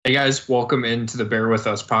Hey guys, welcome into the Bear With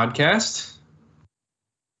Us podcast.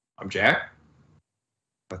 I'm Jack.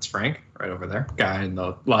 That's Frank, right over there. Guy in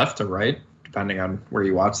the left or right, depending on where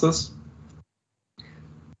you watch this.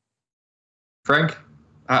 Frank,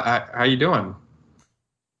 how you doing?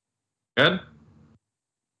 Good?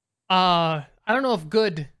 I don't know if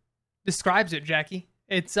good describes it, Jackie.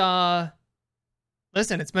 It's,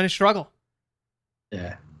 listen, it's been a struggle.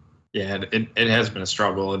 Yeah, it has been a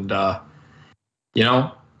struggle. And,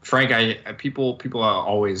 Frank, people are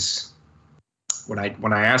always, when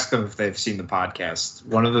I ask them if they've seen the podcast,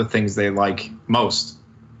 one of the things they like most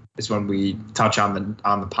is when we touch on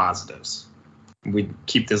the positives. We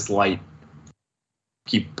keep this light,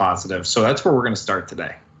 keep positive. So that's where we're going to start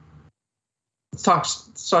today.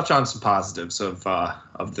 Let's touch on some positives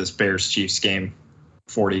of this Bears-Chiefs game,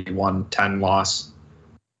 41-10 loss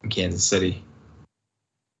in Kansas City.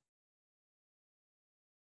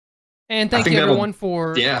 And thank you everyone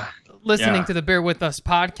for listening to the Bear With Us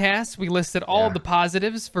podcast. We listed all the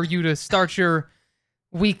positives for you to start your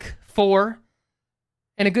week 4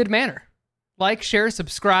 in a good manner. Like, share,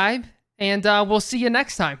 subscribe, and we'll see you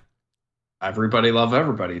next time. Everybody love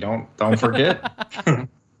everybody. Don't forget.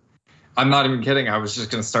 I'm not even kidding. I was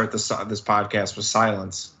just going to start this podcast with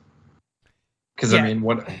silence. Because, I mean,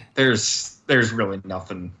 there's really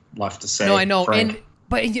nothing left to say. No, I know.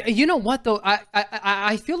 But you know what, though?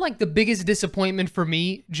 I feel like the biggest disappointment for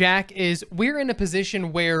me, Jack, is we're in a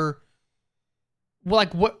position where,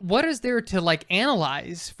 like, what is there to, like,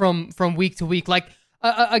 analyze from week to week? Like,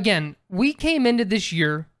 again, we came into this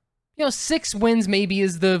year, 6 wins maybe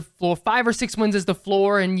is the floor, 5 or 6 wins is the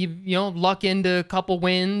floor, and you luck into a couple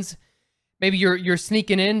wins. Maybe you're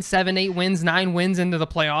sneaking in 7, 8 wins, 9 wins into the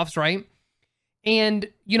playoffs, right? And,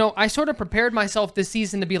 I sort of prepared myself this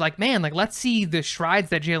season to be like, man, like, let's see the strides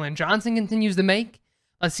that Jalen Johnson continues to make.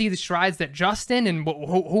 Let's see the strides that Justin and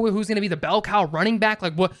who's going to be the bell cow running back.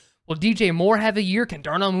 Like, will DJ Moore have a year? Can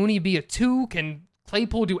Darnell Mooney be a 2? Can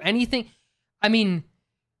Claypool do anything? I mean,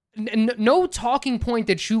 no talking point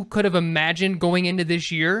that you could have imagined going into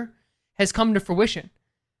this year has come to fruition.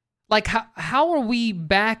 Like, how are we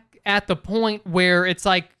back at the point where it's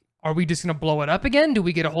like, are we just going to blow it up again? Do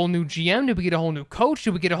we get a whole new GM? Do we get a whole new coach?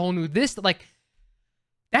 Do we get a whole new this? Like,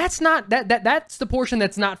 that's the portion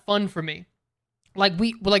that's not fun for me. Like,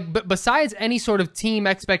 besides any sort of team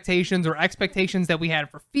expectations or expectations that we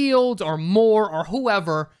had for Fields or Moore or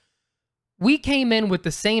whoever, we came in with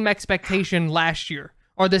the same expectation last year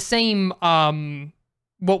or the same,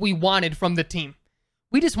 what we wanted from the team.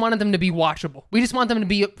 We just wanted them to be watchable. We just want them to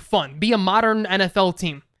be fun, be a modern NFL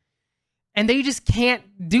team. And they just they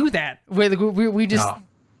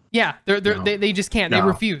just can't. No. They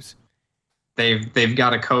refuse. They've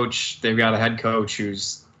got a coach. They've got a head coach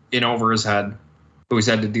who's in over his head, who's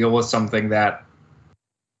had to deal with something that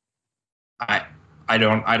I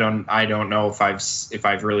don't know if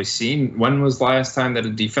I've really seen. When was the last time that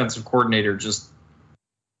a defensive coordinator just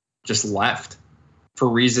left for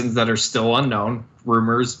reasons that are still unknown?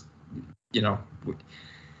 Rumors, we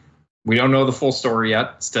don't know the full story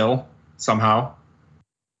yet. Still. Somehow,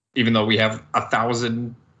 even though we have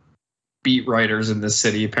 1,000 beat writers in this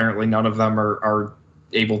city, apparently none of them are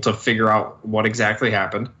able to figure out what exactly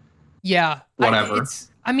happened. Yeah. Whatever.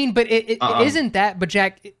 But it isn't that, but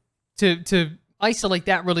Jack, to isolate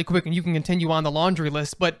that really quick, and you can continue on the laundry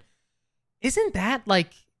list, but isn't that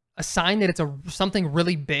like a sign that it's something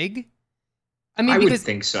really big? I would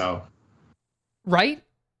think so. Right?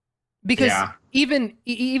 Because even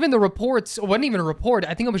the reports, it wasn't even a report.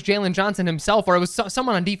 I think it was Jalen Johnson himself, or it was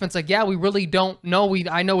someone on defense like, yeah, we really don't know.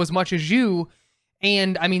 I know as much as you.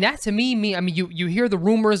 And I mean, that to me, you hear the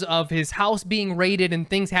rumors of his house being raided and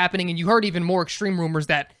things happening, and you heard even more extreme rumors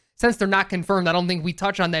that, since they're not confirmed, I don't think we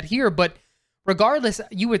touch on that here. But regardless,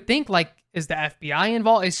 you would think, like, is the FBI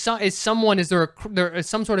involved? Is there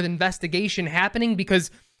some sort of investigation happening? Because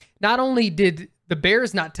not only did the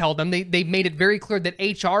Bears not tell them, they made it very clear that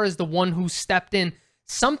HR is the one who stepped in.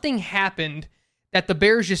 Something happened that the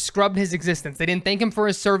Bears just scrubbed his existence. They didn't thank him for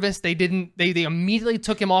his service. They immediately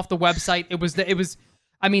took him off the website. It was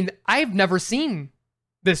I mean, I've never seen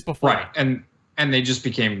this before. Right. And they just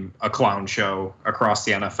became a clown show across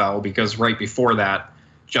the NFL, because right before that,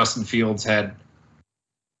 Justin Fields had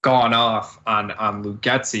gone off on Luke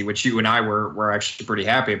Getsy, which you and I were actually pretty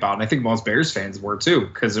happy about. And I think most Bears fans were too,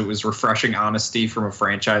 because it was refreshing honesty from a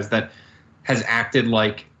franchise that has acted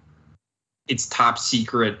like it's top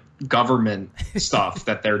secret government stuff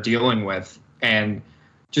that they're dealing with. And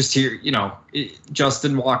just here,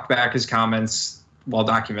 Justin walked back his comments, well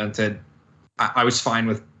documented. I was fine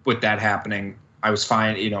with that happening. I was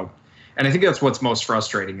fine, and I think that's what's most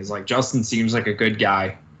frustrating is, like, Justin seems like a good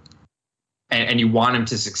guy. and you want him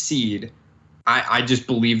to succeed. I just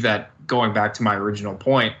believe that, going back to my original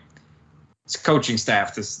point, it's coaching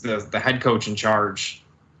staff, the head coach in charge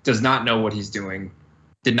does not know what he's doing,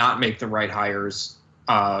 did not make the right hires,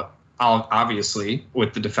 obviously,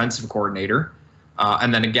 with the defensive coordinator.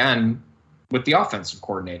 And then again, with the offensive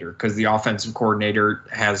coordinator, because the offensive coordinator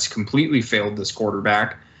has completely failed this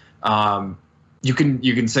quarterback. You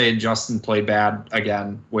can say Justin played bad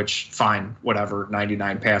again, which fine, whatever,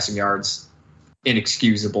 99 passing yards,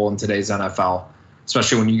 inexcusable in today's NFL,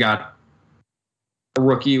 especially when you got a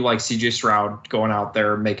rookie like CJ Stroud going out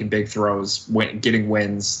there making big throws, getting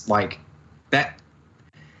wins like that.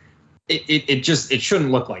 It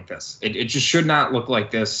shouldn't look like this. It just should not look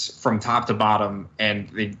like this from top to bottom. And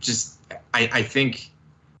I think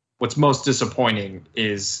what's most disappointing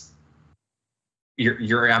is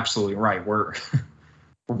you're absolutely right. We're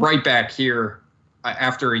right back here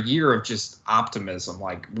after a year of just optimism.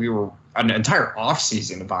 Like, we were an entire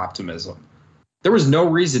offseason of optimism. There was no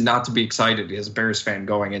reason not to be excited as a Bears fan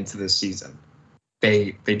going into this season.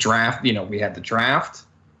 They draft, we had the draft.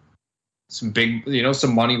 Some big,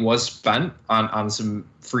 some money was spent on some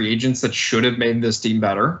free agents that should have made this team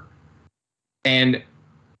better. And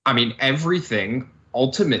I mean, everything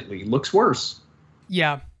ultimately looks worse.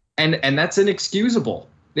 Yeah. And that's inexcusable.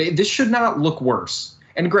 This should not look worse.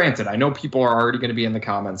 And granted, I know people are already going to be in the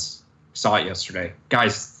comments. Saw it yesterday.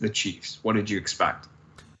 Guys, the Chiefs, what did you expect?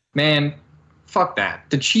 Man, fuck that.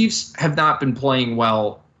 The Chiefs have not been playing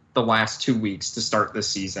well the last 2 weeks to start this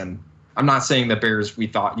season. I'm not saying the Bears, we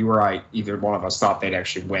thought, you were right, either one of us thought they'd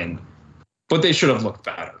actually win. But they should have looked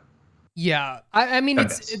better. Yeah. I mean,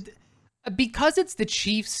 because it's the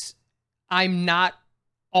Chiefs, I'm not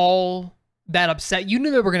all that upset. You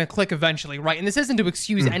knew they were going to click eventually, right? And this isn't to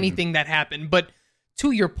excuse anything that happened, but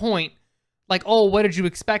to your point, like, oh, what did you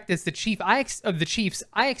expect as the Chiefs?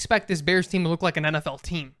 I expect this Bears team to look like an NFL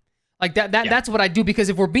team. Like that's what I do, because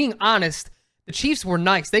if we're being honest, the Chiefs were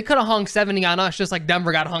nice. They could have hung 70 on us, just like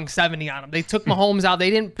Denver got hung 70 on them. They took Mahomes out. They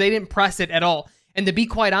didn't press it at all. And to be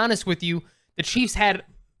quite honest with you, the Chiefs had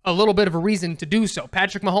a little bit of a reason to do so.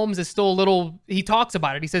 Patrick Mahomes is still a little, he talks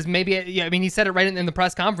about it. He says maybe, yeah, I mean, he said it right in the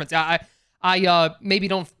press conference. I maybe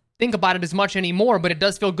don't think about it as much anymore, but it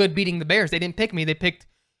does feel good beating the Bears. They didn't pick me. They picked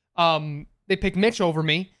Mitch over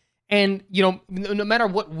me. And, no matter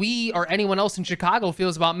what we or anyone else in Chicago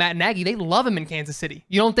feels about Matt Nagy, they love him in Kansas City.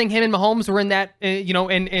 You don't think him and Mahomes were in that,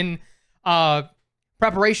 in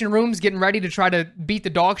preparation rooms getting ready to try to beat the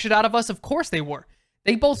dog shit out of us? Of course they were.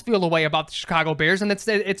 They both feel a way about the Chicago Bears, and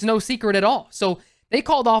it's no secret at all. So they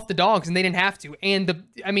called off the dogs, and they didn't have to. And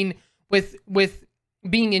with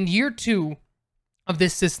being in year 2 of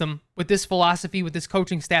this system, with this philosophy, with this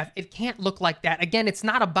coaching staff, it can't look like that. Again, it's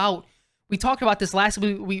not about, we talked about this last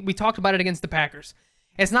week, we talked about it against the Packers.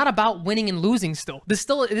 It's not about winning and losing still. This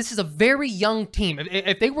is a very young team.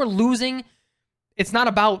 If they were losing, it's not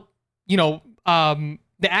about, the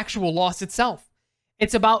actual loss itself.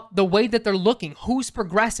 It's about the way that they're looking. Who's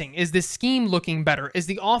progressing? Is the scheme looking better? Is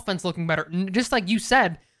the offense looking better? Just like you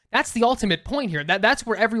said, that's the ultimate point here. That's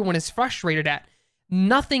where everyone is frustrated at.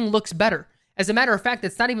 Nothing looks better. As a matter of fact,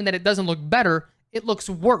 it's not even that it doesn't look better. It looks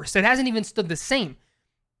worse. It hasn't even stood the same.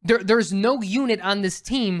 There's no unit on this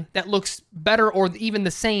team that looks better or even the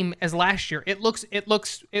same as last year. It looks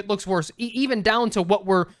worse. Even down to what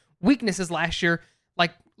were weaknesses last year,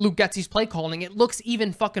 like Luke Getsy's play calling. It looks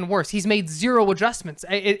even fucking worse. He's made 0 adjustments.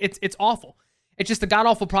 It's awful. It's just a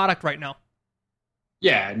god-awful product right now.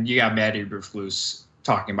 Yeah, and you got Matt Eberflus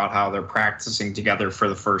talking about how they're practicing together for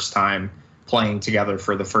the first time, playing together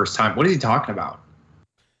for the first time. What is he talking about?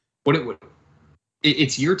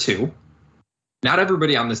 It's year 2. Not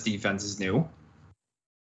everybody on this defense is new.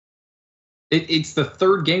 It's the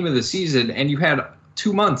 3rd game of the season, and you had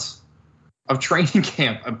 2 months of training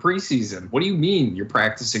camp, a preseason. What do you mean you're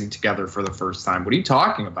practicing together for the first time? What are you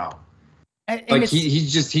talking about? And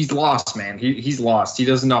he's lost, man. He's lost. He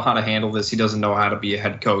doesn't know how to handle this. He doesn't know how to be a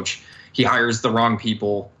head coach. He hires the wrong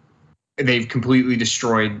people. They've completely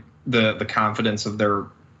destroyed the confidence of their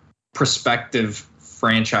prospective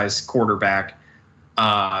franchise quarterback.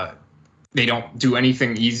 They don't do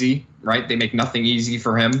anything easy, right? They make nothing easy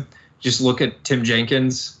for him. Just look at Tim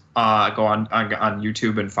Jenkins. Go on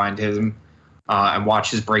YouTube and find him and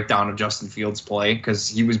watch his breakdown of Justin Fields' play, because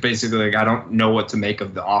he was basically like, I don't know what to make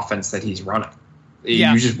of the offense that he's running.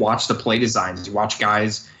 Yeah. You just watch the play designs. You watch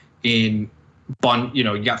guys you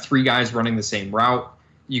got 3 guys running the same route.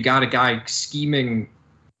 You got a guy scheming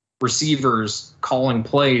receivers, calling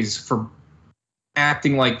plays for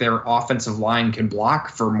acting like their offensive line can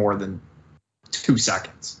block for more than 2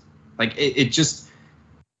 seconds. Like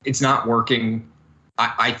it's not working.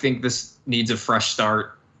 I think this needs a fresh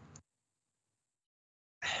start.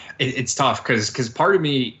 It's tough because part of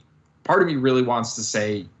me really wants to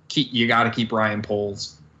say you got to keep Ryan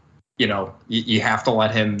Poles. You have to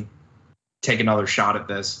let him take another shot at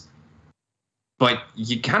this. But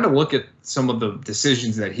you kind of look at some of the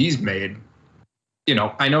decisions that he's made.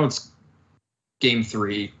 I know it's game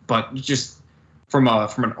 3, but just from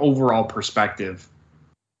an overall perspective,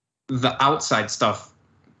 the outside stuff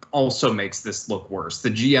also makes this look worse. The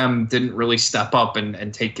GM didn't really step up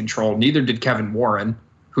and take control. Neither did Kevin Warren,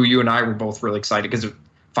 who you and I were both really excited because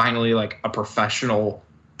finally, like, a professional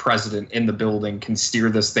president in the building can steer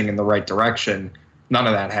this thing in the right direction. None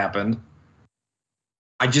of that happened.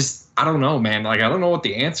 I don't know, man. Like, I don't know what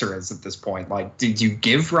the answer is at this point. Like, did you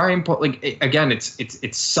give Ryan Poles? Like, again,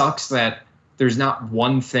 it sucks that there's not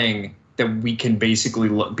one thing that we can basically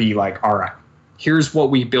be like, all right, here's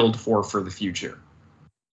what we build for the future.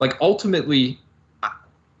 Like, ultimately,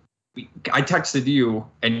 I texted you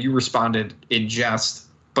and you responded in jest,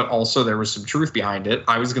 but also there was some truth behind it.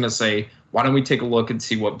 I was going to say, why don't we take a look and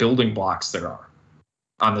see what building blocks there are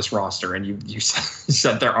on this roster? And you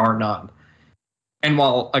said there are none. And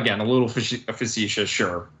while, again, a little facetious,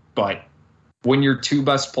 sure, but when your 2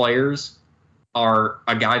 best players are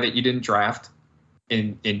a guy that you didn't draft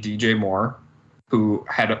in DJ Moore, who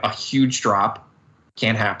had a huge drop,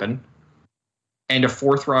 can't happen, and a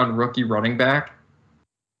 4th-round rookie running back,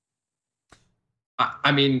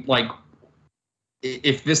 I mean, like,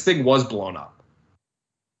 if this thing was blown up,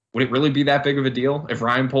 would it really be that big of a deal? If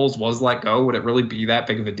Ryan Poles was let go, would it really be that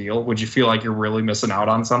big of a deal? Would you feel like you're really missing out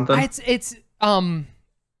on something?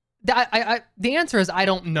 The answer is I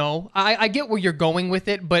don't know. I get where you're going with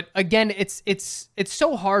it, but again, it's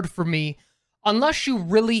so hard for me unless you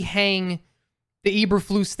really hang the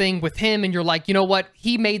Eberflus thing with him and you're like, you know what,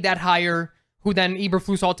 he made that hire, who then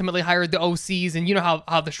Eberflus ultimately hired the OCs, and you know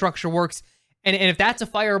how the structure works. And if that's a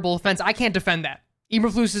fireable offense, I can't defend that.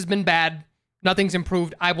 Eberflus has been bad. Nothing's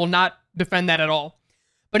improved. I will not defend that at all.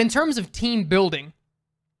 But in terms of team building,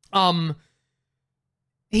 I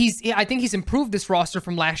think he's improved this roster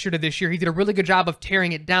from last year to this year. He did a really good job of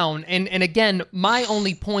tearing it down. And again, my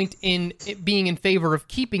only point in it being in favor of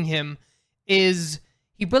keeping him is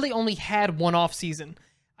he really only had one off season.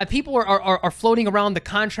 People are floating around the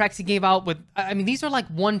contracts he gave out with. I mean, these are like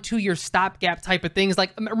 1-2 year stopgap type of things.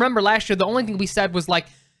 Like, remember last year, the only thing we said was like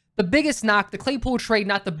the biggest knock, the Claypool trade,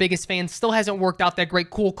 not the biggest fan, still hasn't worked out that great.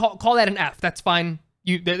 Cool. Call that an F. That's fine.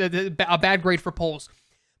 A bad grade for Poles.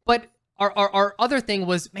 But our other thing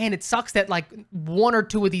was, man, it sucks that like 1 or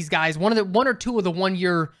 2 of these guys, one or two of the 1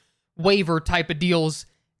 year waiver type of deals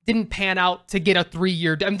didn't pan out to get a 3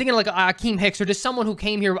 year. I'm thinking like Akeem Hicks or just someone who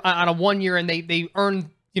came here on a 1 year and they earned,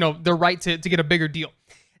 their right to get a bigger deal.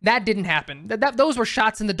 That didn't happen. Those were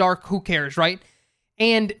shots in the dark. Who cares, right?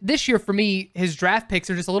 And this year for me, his draft picks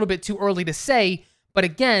are just a little bit too early to say. But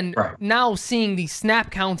again, right, now seeing the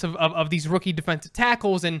snap counts of these rookie defensive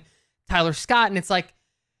tackles and Tyler Scott, and it's like,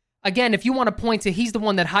 again, if you want to point to he's the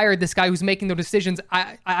one that hired this guy who's making the decisions,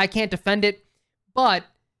 I can't defend it. But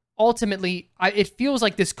ultimately, it feels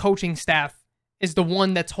like this coaching staff is the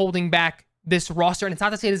one that's holding back this roster. And it's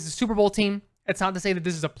not to say this is a Super Bowl team. It's not to say that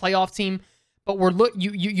this is a playoff team. But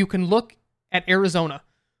you can look at Arizona,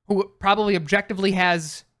 who probably objectively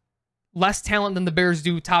has less talent than the Bears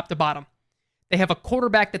do top to bottom. They have a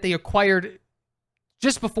quarterback that they acquired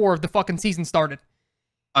just before the fucking season started.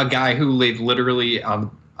 A guy who literally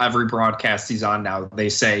on every broadcast he's on now, they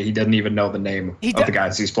say he doesn't even know the name of the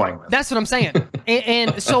guys he's playing with. That's what I'm saying.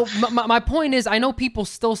 and so my point is, I know people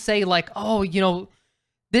still say like, oh,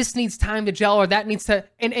 this needs time to gel or that needs to,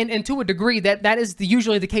 and to a degree that is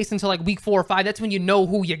usually the case until like week 4 or 5. That's when you know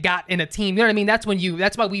who you got in a team. You know what I mean? That's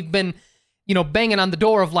why we've been, banging on the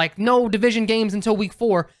door of like no division games until week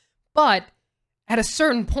 4. But at a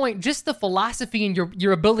certain point, just the philosophy and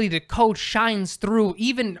your ability to coach shines through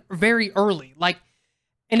even very early. Like,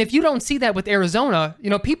 and if you don't see that with Arizona,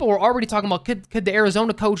 people were already talking about could the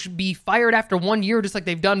Arizona coach be fired after 1 year just like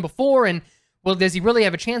they've done before? And well, does he really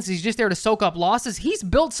have a chance? He's just there to soak up losses. He's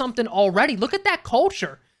built something already. Look at that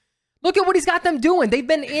culture. Look at what he's got them doing. They've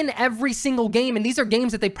been in every single game, and these are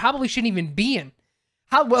games that they probably shouldn't even be in.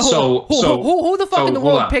 Who the fuck in the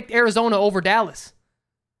world picked Arizona over Dallas?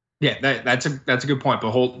 Yeah, that's a good point.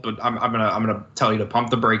 But I'm gonna tell you to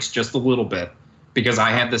pump the brakes just a little bit, because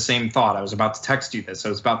I had the same thought. I was about to text you this. I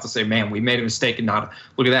was about to say, man, we made a mistake and not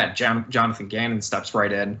look at that. Jonathan Gannon steps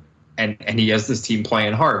right in, and he has this team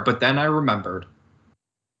playing hard. But then I remembered,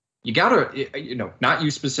 you gotta, not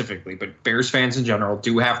you specifically, but Bears fans in general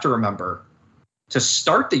do have to remember to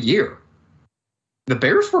start the year. The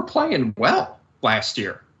Bears were playing well last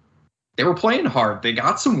year. They were playing hard. They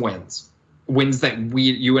got some wins that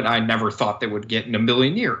you and I never thought they would get in a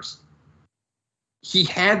million years. He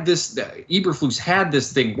had this, Eberflus had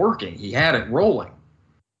this thing working. He had it rolling.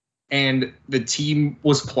 And the team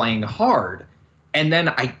was playing hard. And then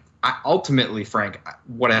I ultimately, Frank,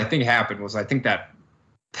 what I think happened was I think that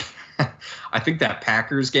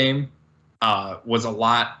Packers game was a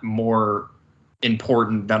lot more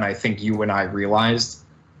important than I think you and I realized,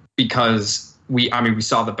 because we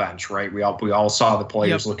saw the bench, right? We all saw the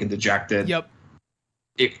players looking dejected. Yep.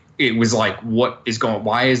 It was like, what is going?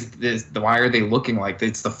 Why are they looking like this?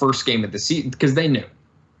 It's the first game of the season? Because they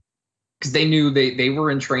knew they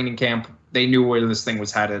were in training camp. They knew where this thing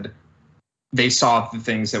was headed. They saw the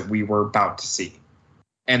things that we were about to see,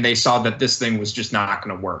 and they saw that this thing was just not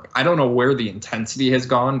going to work. I don't know where the intensity has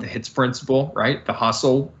gone. The hits principle, right? The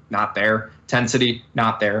hustle, not there. Intensity,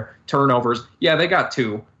 not there. Turnovers, yeah, they got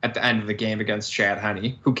 2 at the end of the game against Chad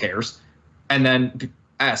Henne. Who cares? And then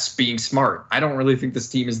being smart. I don't really think this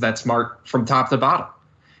team is that smart from top to bottom.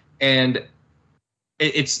 And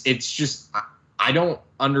it's just, I don't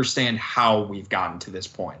understand how we've gotten to this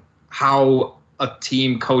point. How a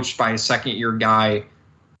team coached by a second-year guy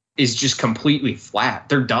is just completely flat.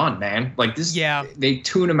 They're done, man. Like this, they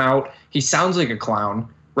tune him out. He sounds like a clown,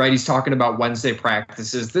 right? He's talking about Wednesday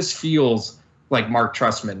practices. This feels like Mark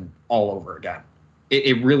Trestman all over again.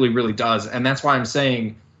 It really, really does. And that's why I'm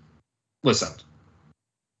saying, listen,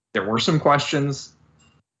 there were some questions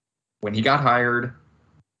when he got hired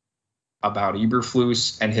about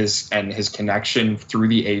Eberflus and his connection through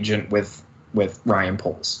the agent with Ryan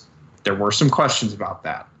Poles. There were some questions about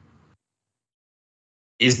that.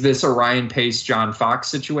 Is this a Ryan Pace, John Fox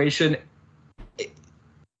situation?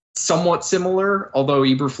 Somewhat similar, although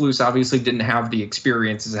Eberflus obviously didn't have the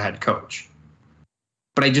experience as a head coach.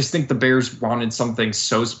 But I just think the Bears wanted something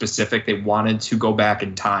so specific. They wanted to go back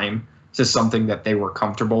in time to something that they were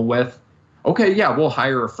comfortable with. Okay, yeah, we'll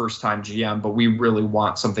hire a first-time GM, but we really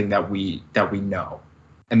want something that we know.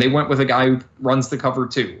 And they went with a guy who runs the cover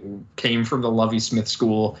too, who came from the Lovie Smith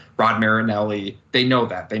school, Rod Marinelli. They know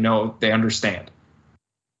that. They understand.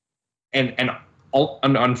 And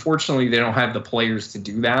unfortunately, they don't have the players to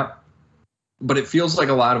do that. But it feels like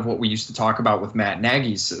a lot of what we used to talk about with Matt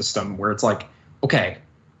Nagy's system, where it's like, okay,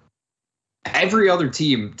 every other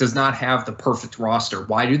team does not have the perfect roster.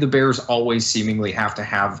 Why do the Bears always seemingly have to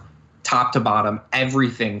have top to bottom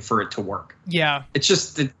everything for it to work? Yeah, it's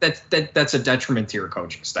just that's a detriment to your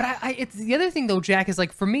coaching staff. But it's the other thing though, Jack, is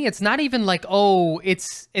like, for me, it's not even like, oh,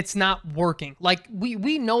 it's not working. Like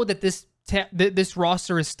we know that this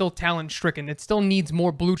roster is still talent stricken. It still needs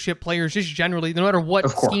more blue chip players, just generally, no matter what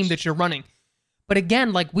scheme that you're running. But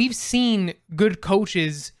again, like, we've seen good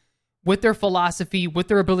coaches with their philosophy, with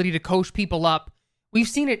their ability to coach people up. We've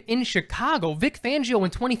seen it in Chicago. Vic Fangio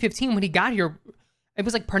in 2015, when he got here, it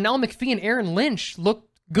was like Pernell McPhee and Aaron Lynch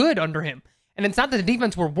looked good under him. And it's not that the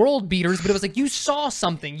defense were world beaters, but it was like you saw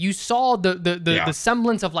something. You saw the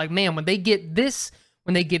semblance of, like, man, when they get this,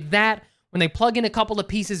 when they get that, when they plug in a couple of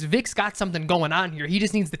pieces, Vic's got something going on here. He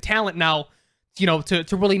just needs the talent now, to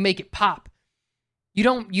really make it pop. You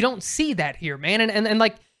don't see that here, man. And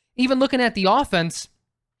like, even looking at the offense,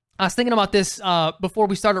 I was thinking about this before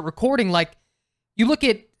we started recording. Like, you look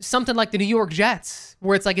at something like the New York Jets,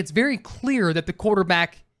 where it's like, it's very clear that the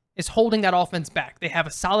quarterback is holding that offense back. They have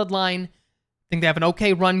a solid line. I think they have an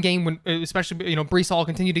okay run game, when especially, Breece Hall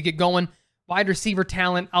continue to get going. Wide receiver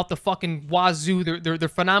talent out the fucking wazoo. They're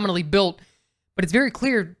phenomenally built. But it's very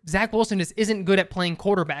clear Zach Wilson just isn't good at playing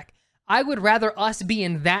quarterback. I would rather us be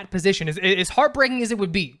in that position. As heartbreaking as it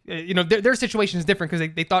would be, their situation is different,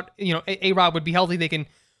 because they thought, A-Rod would be healthy. They can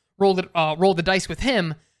roll the dice with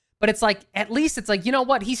him. But it's like, at least it's like, you know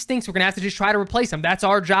what? He stinks. We're going to have to just try to replace him. That's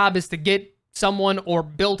our job, is to get someone or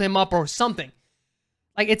build him up or something.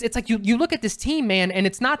 Like, it's like you look at this team, man, and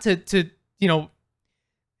it's not to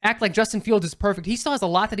act like Justin Fields is perfect. He still has a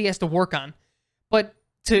lot that he has to work on. But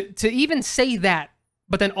to even say that,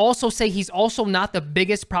 but then also say he's also not the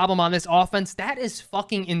biggest problem on this offense, that is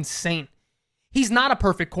fucking insane. He's not a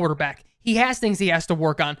perfect quarterback. He has things he has to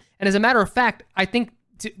work on. And as a matter of fact, I think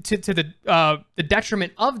to the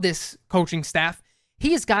detriment of this coaching staff,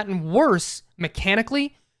 he has gotten worse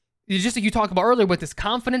mechanically. Just like you talked about earlier with his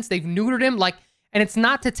confidence, they've neutered him. Like, and it's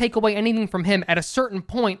not to take away anything from him. At a certain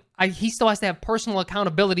point, he still has to have personal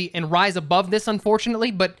accountability and rise above this,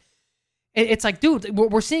 unfortunately. But it's like, dude,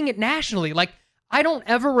 we're seeing it nationally. Like, I don't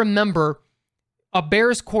ever remember a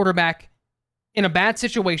Bears quarterback in a bad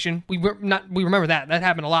situation. We remember that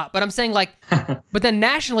happened a lot. But I'm saying like, but then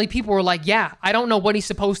nationally, people were like, yeah, I don't know what he's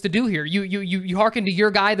supposed to do here. You hearken to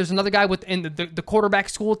your guy. There's another guy within the quarterback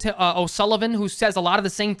school, O'Sullivan, who says a lot of the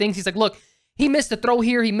same things. He's like, look, he missed a throw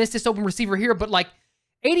here, he missed this open receiver here, but like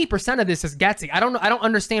 80% of this is Getsy. I don't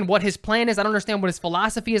understand what his plan is. I don't understand what his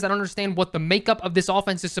philosophy is. I don't understand what the makeup of this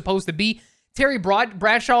offense is supposed to be. Terry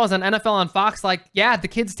Bradshaw is on NFL on Fox. Like, yeah, the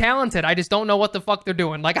kid's talented. I just don't know what the fuck they're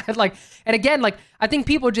doing. And again, like, I think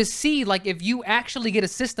people just see, like, if you actually get a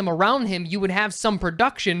system around him, you would have some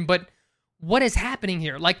production. But what is happening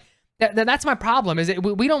here? Like, that's my problem. Is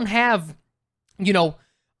we don't have,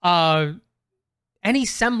 any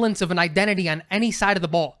semblance of an identity on any side of the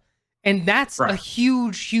ball. And that's a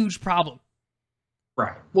huge, huge problem.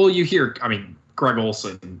 Right. Well, you hear, Greg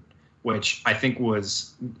Olsen, which I think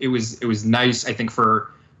was nice, I think,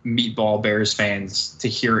 for Meatball Bears fans to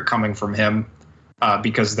hear it coming from him,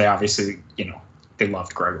 because they obviously, they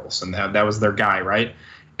loved Greg Olsen. That was their guy, right?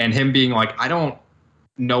 And him being like, I don't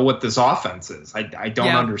know what this offense is. I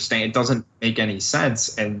don't understand. It doesn't make any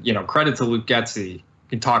sense. And, credit to Luke Getsy.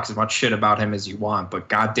 You can talk as much shit about him as you want, but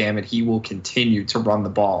God damn it, he will continue to run the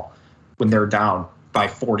ball when they're down by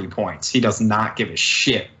 40 points. He does not give a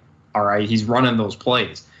shit. All right. He's running those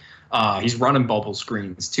plays. He's running bubble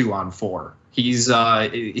screens 2-on-4.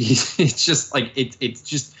 It's just like, it's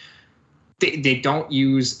just, they don't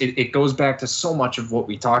use it. It goes back to so much of what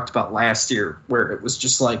we talked about last year, where it was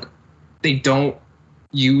just like, they don't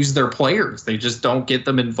use their players. They just don't get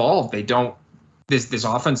them involved. They don't, this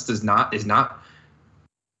offense is not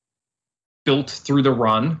built through the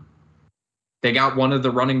run. They got one of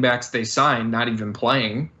the running backs they signed not even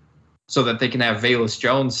playing, so that they can have Velus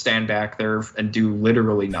Jones stand back there and do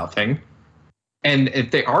literally nothing. And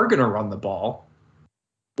if they are going to run the ball,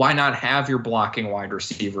 why not have your blocking wide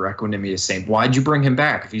receiver, Equanimeous St. Why'd you bring him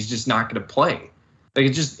back if he's just not going to play? Like,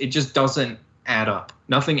 it just doesn't add up.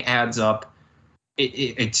 Nothing adds up.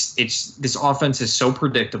 It's this offense is so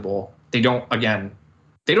predictable. They don't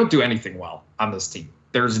do anything well on this team.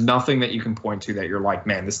 There's nothing that you can point to that you're like,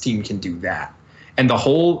 man, this team can do that. And the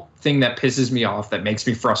whole thing that pisses me off, that makes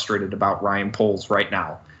me frustrated about Ryan Poles right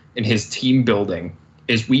now in his team building,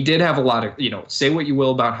 is we did have a lot of, say what you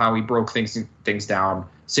will about how he broke things down.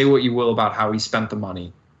 Say what you will about how he spent the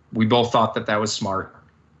money. We both thought that was smart.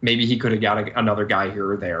 Maybe he could have got another guy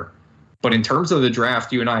here or there. But in terms of the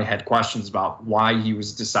draft, you and I had questions about why he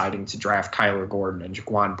was deciding to draft Kyler Gordon and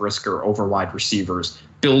Jaquan Brisker over wide receivers,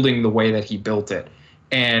 building the way that he built it.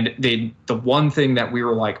 And the one thing that we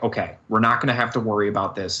were like, okay, we're not going to have to worry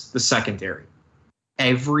about this, the secondary.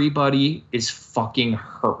 Everybody is fucking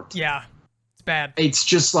hurt. Yeah, it's bad. It's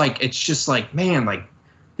just like, man, like,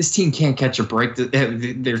 this team can't catch a break.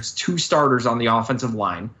 There's 2 starters on the offensive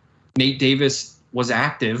line. Nate Davis was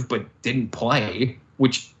active but didn't play,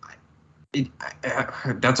 which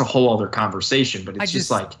that's a whole other conversation. But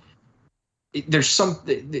it's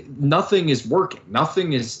nothing is working.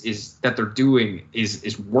 Nothing is that they're doing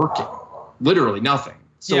is working. Literally nothing.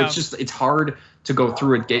 So it's hard to go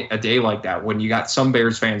through a day like that when you got some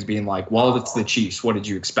Bears fans being like, well, it's the Chiefs. What did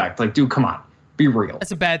you expect? Like, dude, come on, be real.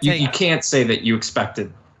 That's a bad take. You can't say that you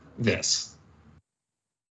expected this.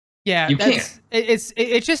 Yeah, you can't.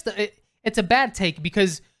 It's a bad take,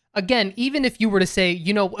 because again, even if you were to say,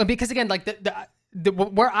 because again, like the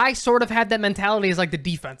where I sort of had that mentality is like the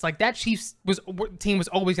defense. Like, that Chiefs team was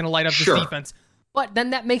always going to light up this defense. But then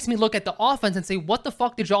that makes me look at the offense and say, what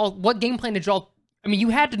game plan did y'all, you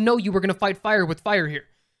had to know you were going to fight fire with fire here.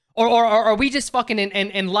 Or are we just fucking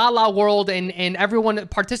in la-la world and everyone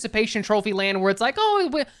participation trophy land where it's like,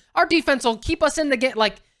 our defense will keep us in the game.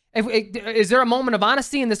 Like, is there a moment of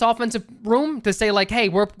honesty in this offensive room to say, like, hey,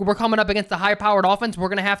 we're coming up against a high-powered offense, we're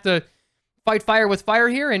going to have to fight fire with fire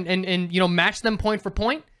here and match them point for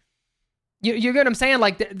point? You get what I'm saying?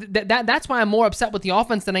 Like, that's why I'm more upset with the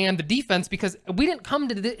offense than I am the defense, because we didn't come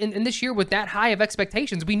to in this year with that high of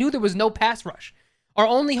expectations. We knew there was no pass rush. Our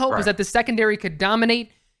only hope was that the secondary could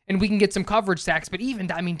dominate and we can get some coverage sacks. But even,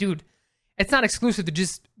 dude, it's not exclusive to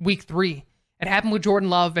just week 3. It happened with Jordan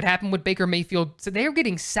Love. It happened with Baker Mayfield. So they're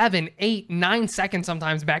getting 7, 8, 9 seconds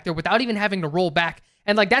sometimes back there without even having to roll back.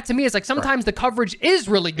 And like, that to me is like, sometimes the coverage is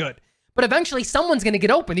really good, but eventually someone's going to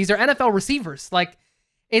get open. These are NFL receivers. Like,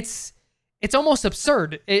 it's almost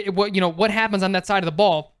absurd what happens on that side of the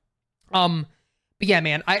ball. But yeah,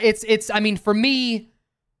 man, for me,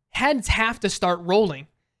 heads have to start rolling.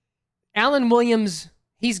 Alan Williams,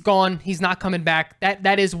 he's gone. He's not coming back.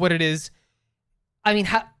 That is what it is.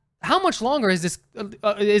 How much longer is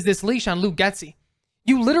this leash on Luke Getsy?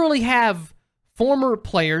 You literally have former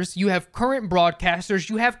players. You have current broadcasters.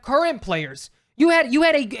 You have current players. You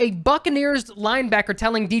had a Buccaneers linebacker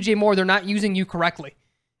telling DJ Moore they're not using you correctly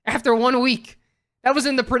after 1 week. That was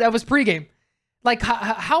pregame. Like,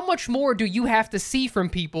 how much more do you have to see from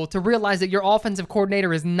people to realize that your offensive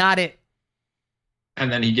coordinator is not it?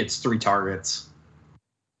 And then he gets 3 targets.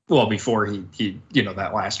 Well, before he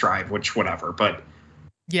that last drive, which whatever. But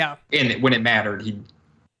yeah, and when it mattered, he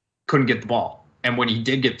couldn't get the ball. And when he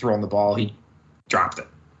did get thrown the ball, he dropped it.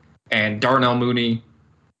 And Darnell Mooney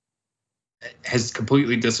has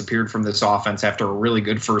completely disappeared from this offense after a really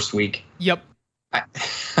good first week. Yep.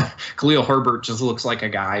 Khalil Herbert just looks like a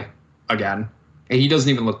guy again. And he doesn't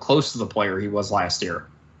even look close to the player he was last year.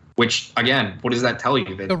 Which, again, what does that tell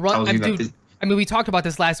you? That tells you that we talked about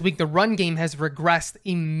this last week. The run game has regressed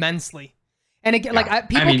immensely. And again,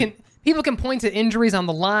 people can point to injuries on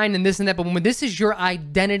the line and this and that, but when this is your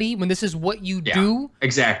identity, when this is what you do,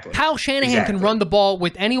 exactly. Kyle Shanahan can run the ball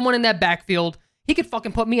with anyone in that backfield. He could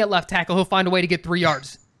fucking put me at left tackle. He'll find a way to get 3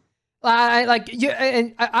 yards.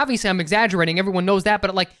 And obviously I'm exaggerating. Everyone knows that,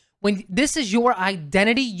 but when this is your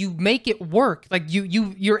identity, you make it work. Like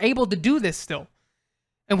you're able to do this still,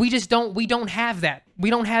 and we don't have that. We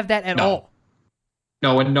don't have that at all.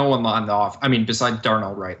 No, and no one on the off. I mean, besides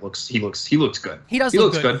Darnell Wright, he looks good. He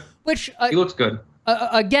looks good. Which he looks good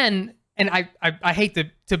again. And I hate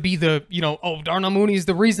to be the Darnell Mooney is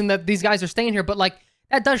the reason that these guys are staying here, but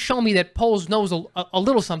that does show me that Poles knows a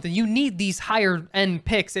little something. You need these higher end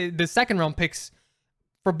picks. The second round picks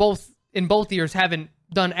for both years haven't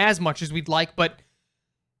done as much as we'd like, but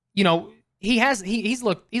he's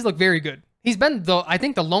looked very good. He's been I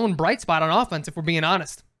think the lone bright spot on offense, if we're being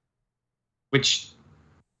honest. Which,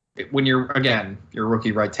 when your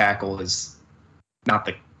rookie right tackle is not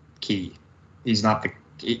the key. He's not the.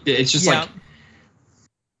 It's just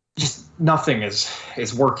just nothing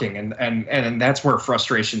is working, and that's where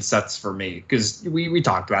frustration sets for me, because we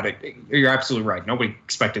talked about it. You're absolutely right. Nobody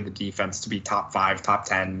expected the defense to be top 5, top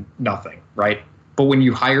 10, nothing, right? But when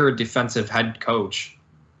you hire a defensive head coach,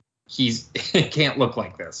 it can't look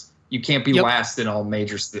like this. You can't be last in all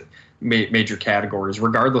major categories,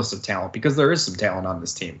 regardless of talent, because there is some talent on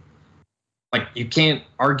this team. You can't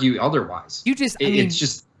argue otherwise. It's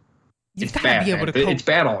bad. It's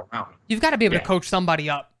bad all around. You've got to be able to coach somebody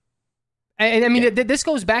up. And I mean, this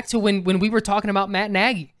goes back to when we were talking about Matt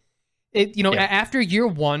Nagy. After year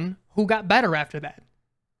 1, who got better after that?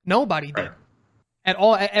 Nobody did. Right. At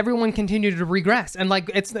all. Everyone continued to regress. And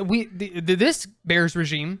this Bears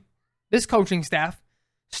regime, this coaching staff,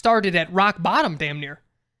 started at rock bottom damn near.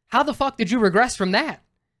 How the fuck did you regress from that?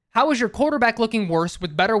 How was your quarterback looking worse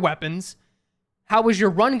with better weapons? How was your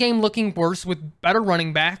run game looking worse with better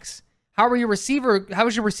running backs? How was your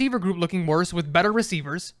receiver group looking worse with better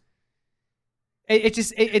receivers?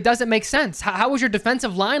 It doesn't make sense. How was your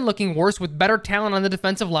defensive line looking worse with better talent on the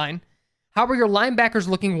defensive line? How were your linebackers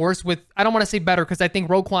looking worse with, I don't want to say better because I think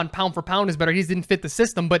Roquan pound for pound is better. He just didn't fit the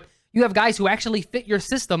system, but you have guys who actually fit your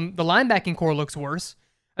system. The linebacking core looks worse.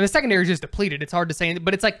 And the secondary is just depleted. It's hard to say,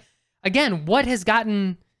 but it's again, what has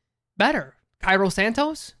gotten better? Cairo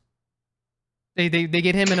Santos? They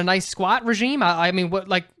get him in a nice squat regime? I mean, what,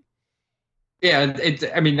 Yeah,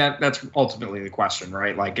 that's ultimately the question,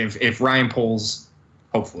 right? If Ryan Poles,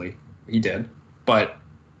 hopefully he did, but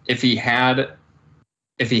if he had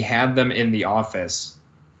them in the office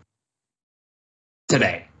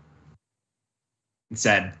today and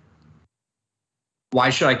said, "Why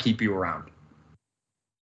should I keep you around?"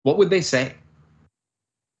 What would they say?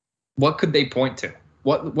 What could they point to?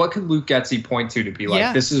 What could Luke Getsy point to be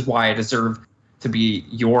like, this is why I deserve to be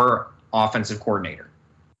your offensive coordinator?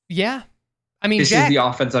 Yeah. I mean, this Jack, is the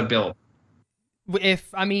offense I built. If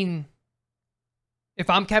I'm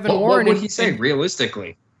Kevin Warren, what would he say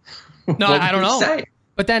realistically? No, I don't know. Say?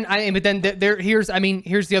 But then here's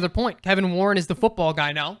the other point. Kevin Warren is the football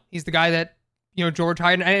guy now. He's the guy that George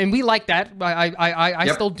hired, and we like that. I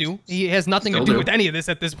still do. He has nothing to do with any of this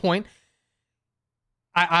at this point.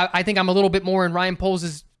 I think I'm a little bit more in Ryan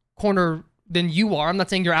Poles' corner than you are. I'm not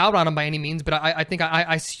saying you're out on him by any means, but I think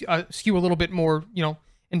I skew a little bit more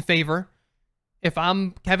in favor. If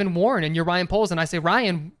I'm Kevin Warren and you're Ryan Poles, and I say,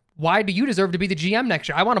 Ryan, why do you deserve to be the GM next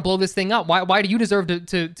year? I want to blow this thing up. Why do you deserve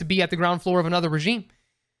to be at the ground floor of another regime?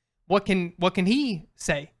 What can he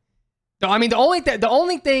say? I mean, the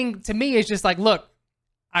only thing to me is just look,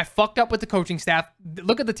 I fucked up with the coaching staff.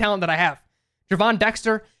 Look at the talent that I have. Javon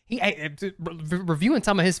Dexter, reviewing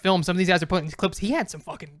some of his films, some of these guys are putting these clips. He had some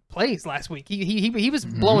fucking plays last week. He was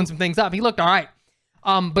blowing some things up. He looked all right.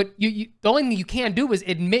 But the only thing you can do is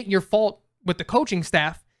admit your fault with the coaching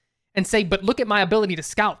staff and say, but look at my ability to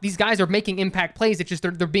scout. These guys are making impact plays. It's just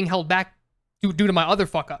they're being held back due to my other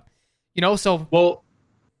fuck up. So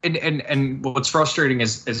And what's frustrating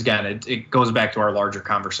is again, it goes back to our larger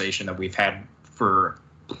conversation that we've had for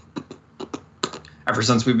ever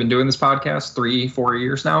since we've been doing this podcast, 3-4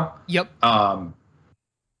 years now. Yep.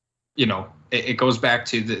 It goes back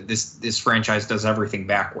to this franchise does everything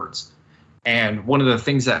backwards. And one of the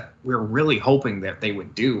things that we're really hoping that they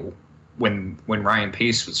would do when Ryan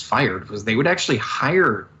Pace was fired was they would actually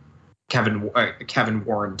hire Kevin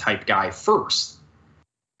Warren type guy first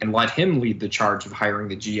and let him lead the charge of hiring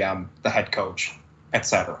the GM, the head coach,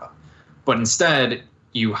 etc. But instead,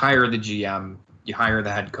 you hire the GM, you hire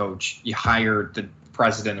the head coach, you hire the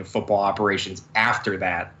president of football operations after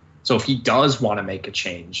that. So if he does want to make a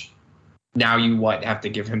change, now you have to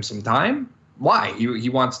give him some time? Why? He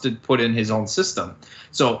wants to put in his own system.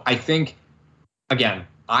 So I think, again,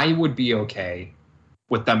 I would be okay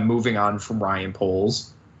with them moving on from Ryan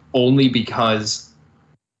Poles only because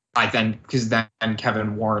then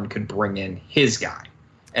Kevin Warren could bring in his guy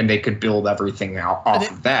and they could build everything out off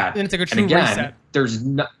of that. Then it's like a true reset.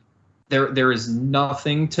 There is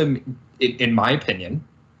nothing to, in my opinion,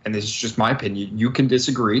 and this is just my opinion, you can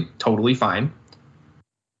disagree, totally fine.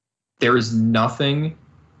 There is nothing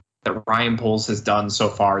that Ryan Poles has done so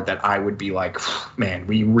far that I would be like, man,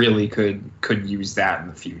 we really could use that in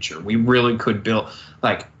the future. We really could build,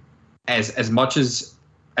 like, as much as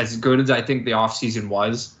good as I think the offseason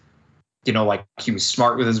was, like he was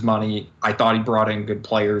smart with his money. I thought he brought in good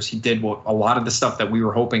players. He did a lot of the stuff that we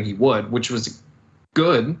were hoping he would, which was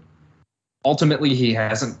good. Ultimately, he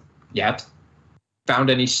hasn't yet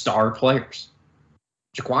found any star players.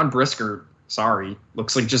 Jaquan Brisker, sorry,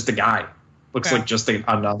 looks like just a guy. Looks like just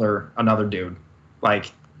another dude.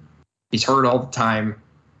 Like, he's hurt all the time,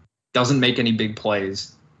 doesn't make any big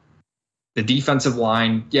plays. The defensive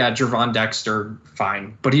line, yeah, Gervon Dexter,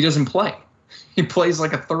 fine, but he doesn't play. He plays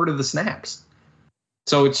like a third of the snaps.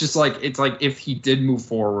 So it's just like, if he did move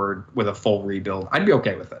forward with a full rebuild, I'd be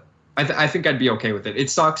okay with it. I think I'd be okay with it. It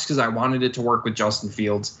sucks because I wanted it to work with Justin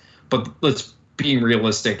Fields, but let's being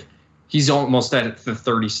realistic. He's almost at the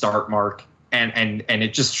 30 start mark. And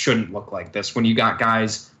it just shouldn't look like this when you got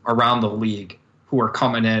guys around the league who are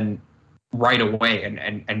coming in right away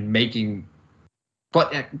and making.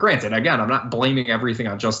 But granted, again, I'm not blaming everything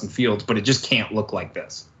on Justin Fields, but it just can't look like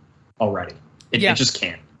this already. It just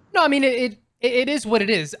can't. No, I mean it is what it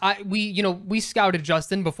is. We scouted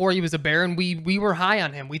Justin before he was a Bear, and we were high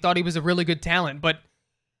on him. We thought he was a really good talent, but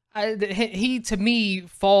he, to me,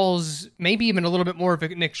 falls maybe even a little bit more of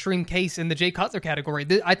an extreme case in the Jay Cutler category.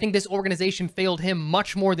 I think this organization failed him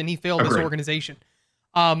much more than he failed this organization.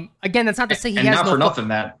 Again, that's not to say he has not for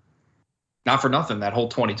nothing that whole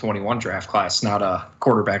 2021 draft class, not a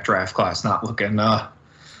quarterback draft class, not looking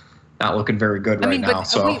very good right now.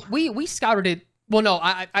 So we scouted it. Well, no,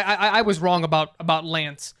 I was wrong about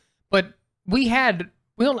Lance, but you had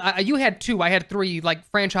two, I had three like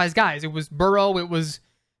franchise guys. It was Burrow, it was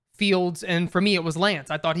Fields, and for me it was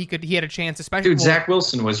Lance. I thought he had a chance, especially. Dude, Zach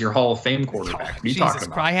Wilson was your Hall of Fame quarterback. What are you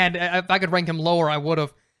talking about? If I could rank him lower, I would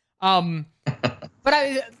have.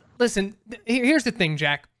 But listen. Here's the thing,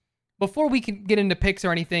 Jack. Before we can get into picks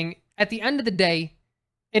or anything, at the end of the day,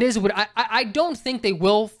 it is what I don't think they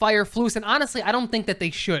will fire Flus, and honestly, I don't think that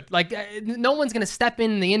they should. Like, no one's gonna step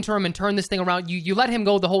in the interim and turn this thing around. You let him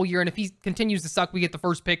go the whole year, and if he continues to suck, we get the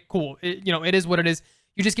first pick. Cool. It is what it is.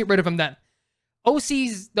 You just get rid of him then. OC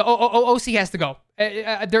has to go.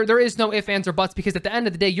 There is no ifs, ands, or buts, because at the end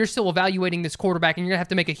of the day, you're still evaluating this quarterback, and you're gonna have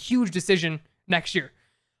to make a huge decision next year.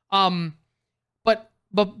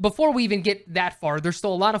 But before we even get that far, there's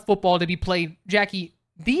still a lot of football to be played. Jackie,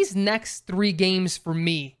 these next 3 games for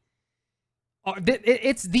me,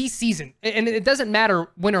 it's the season, and it doesn't matter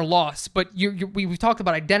win or loss. But we've talked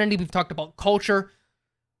about identity, we've talked about culture.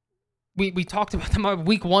 We talked about them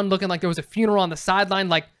week 1 looking like there was a funeral on the sideline.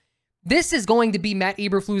 Like, this is going to be Matt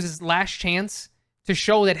Eberflus's last chance to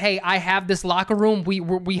show that, hey, I have this locker room.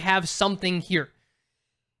 We have something here.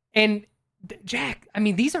 And Jack, I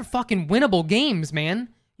mean, these are fucking winnable games, man.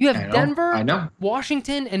 You have Denver,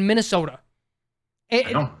 Washington, and Minnesota.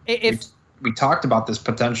 We talked about this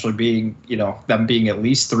potentially being, them being at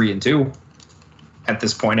least 3-2 at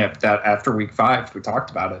this point after week 5. We talked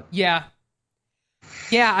about it. Yeah.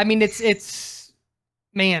 I mean, it's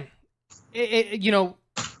man,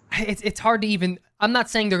 it's hard to even. I'm not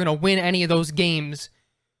saying they're going to win any of those games,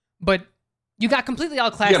 but you got completely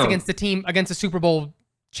outclassed against the Super Bowl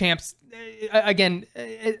champs. Again,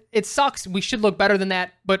 it sucks. We should look better than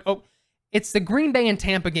that, but it's the Green Bay and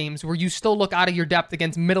Tampa games where you still look out of your depth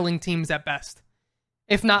against middling teams at best,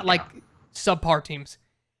 if not like subpar teams.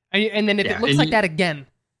 And then if it looks like that again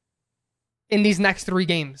in these next 3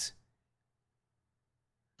 games,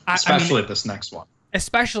 especially this next one.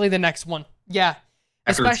 Especially the next one. Yeah.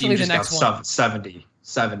 After Especially a team the just next got one. 70.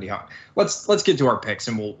 Let's get to our picks,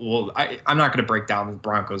 and I'm not going to break down the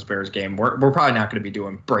Broncos Bears game. We're probably not going to be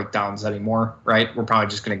doing breakdowns anymore, right? We're probably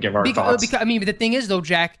just going to give our thoughts. Because, I mean, the thing is though,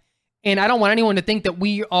 Jack, and I don't want anyone to think that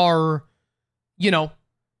we are, you know,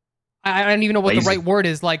 I don't even know what lazy. the right word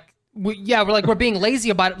is. Like, we're being lazy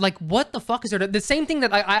about it. Like, what the fuck is there? The same thing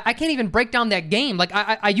that I can't even break down that game. Like,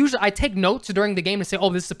 I usually take notes during the game to say, oh,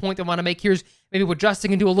 this is the point I want to make. Here's maybe what Justin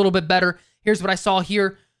can do a little bit better. Here's what I saw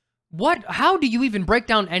here. How do you even break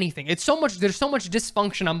down anything? There's so much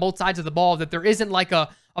dysfunction on both sides of the ball that there isn't like a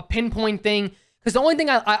pinpoint thing. Because the only thing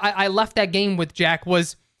I left that game with, Jack,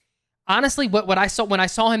 was honestly what I saw when I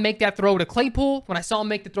saw him make that throw to Claypool, when I saw him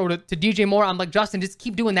make the throw to DJ Moore. I'm like, Justin, just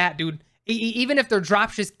keep doing that, dude. Even if they're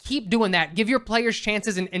drops, just keep doing that. Give your players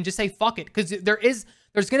chances and just say fuck it. Because there's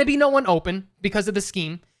going to be no one open because of the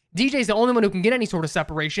scheme. DJ's the only one who can get any sort of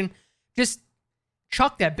separation. Just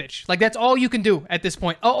chuck that bitch. Like, that's all you can do at this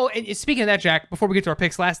point. Oh, and speaking of that, Jack, before we get to our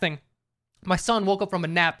picks, last thing. My son woke up from a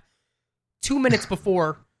nap 2 minutes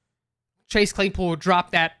before Chase Claypool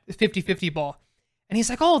dropped that 50-50 ball. And he's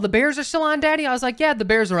like, oh, the Bears are still on, Daddy? I was like, yeah, the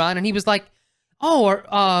Bears are on. And he was like, oh,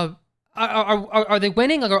 are they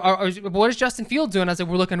winning? What is Justin Fields doing? I was like,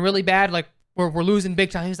 we're looking really bad. Like, we're losing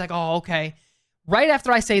big time. He's like, oh, okay. Right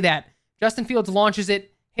after I say that, Justin Fields launches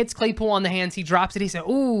it, hits Claypool on the hands. He drops it. He said,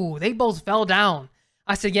 ooh, they both fell down.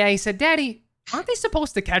 I said, yeah. He said, Daddy, aren't they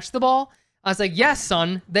supposed to catch the ball? I was like, yes,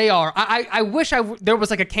 son, they are. I wish there was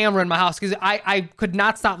like a camera in my house because I could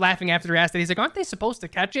not stop laughing after he asked it. He's like, aren't they supposed to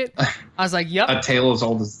catch it? I was like, yep. A tale as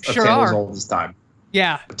old as time.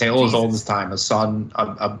 Yeah. A tale as old as time. A son,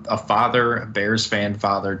 a father, a Bears fan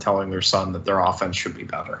father telling their son that their offense should be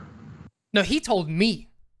better. No, he told me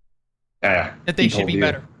that they should be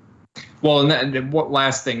better. Well, and what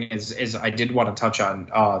last thing is I did want to touch on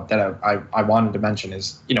that I wanted to mention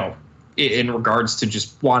is, you know, in regards to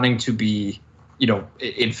just wanting to be, you know,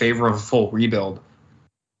 in favor of a full rebuild.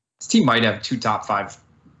 This team might have two top 5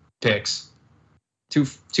 picks, two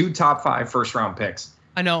top 5 first round picks.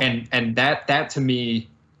 I know, and that to me,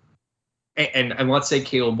 and let's say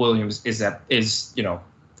Caleb Williams is you know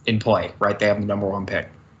in play, right? They have the number 1 pick.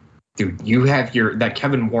 Dude, you have that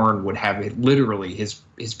Kevin Warren would have literally his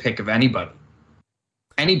pick of anybody,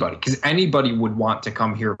 because anybody would want to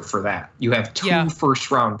come here for that. You have 2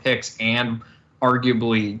 first round picks and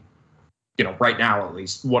arguably, you know, right now at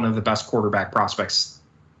least one of the best quarterback prospects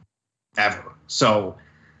ever. So,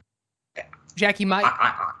 Jackie,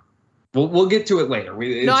 we'll get to it later.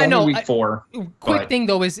 It's only week 4. Quick thing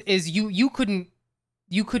though is you couldn't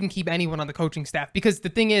keep anyone on the coaching staff because the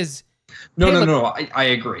thing is. No. I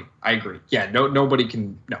agree. Yeah, nobody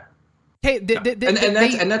can. No. Hey,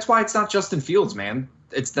 and that's why it's not Justin Fields, man.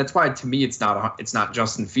 That's why to me it's not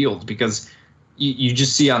Justin Fields, because you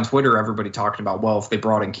just see on Twitter everybody talking about, well, if they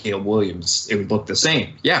brought in Caleb Williams, it would look the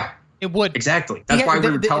same. Yeah, it would. Exactly. That's why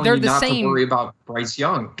we were telling you not to worry about Bryce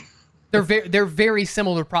Young. They're very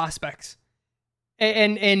similar prospects,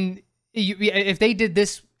 and if they did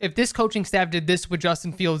this. If this coaching staff did this with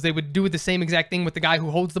Justin Fields, they would do the same exact thing with the guy who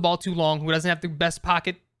holds the ball too long, who doesn't have the best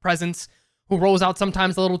pocket presence, who rolls out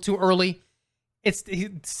sometimes a little too early. It's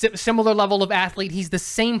similar level of athlete. He's the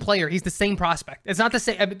same player. He's the same prospect. It's not the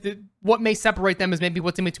same. What may separate them is maybe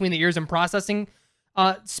what's in between the ears and processing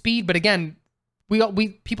speed. But again,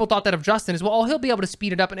 people thought that of Justin as well. Oh, he'll be able to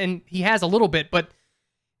speed it up, and he has a little bit, but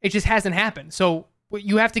it just hasn't happened. So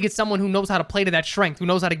you have to get someone who knows how to play to that strength, who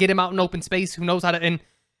knows how to get him out in open space, who knows how to and.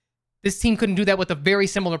 This team couldn't do that with a very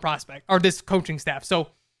similar prospect, or this coaching staff. So,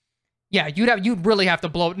 yeah, you'd really have to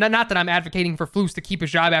blow. Not that I'm advocating for Flus to keep his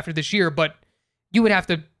job after this year, but you would have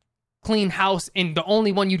to clean house, and the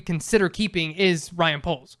only one you'd consider keeping is Ryan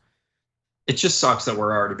Poles. It just sucks that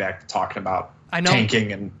we're already back to talking about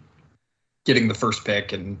tanking and getting the first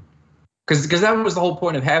pick, and because that was the whole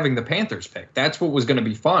point of having the Panthers pick. That's what was going to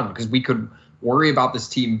be fun, because we could worry about this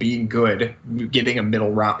team being good, getting a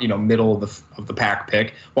middle of the pack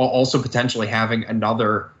pick, while also potentially having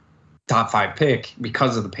another top 5 pick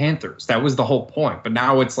because of the Panthers. That was the whole point. But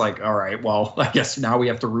now it's like, all right, well, I guess now we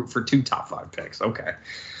have to root for 2 top 5 picks. Okay,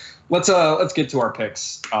 let's get to our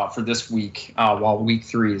picks for this week. While week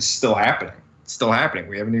 3 is still happening. It's still happening.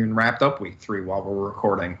 We haven't even wrapped up week 3 while we're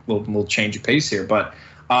recording. Little change of pace here, but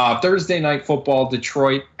Thursday night football,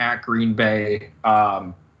 Detroit at Green Bay.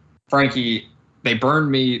 Frankie, they burned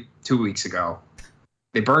me 2 weeks ago.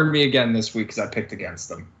 They burned me again this week because I picked against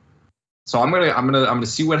them. So I'm gonna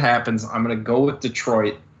see what happens. I'm gonna go with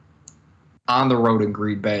Detroit on the road in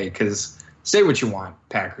Green Bay, because say what you want,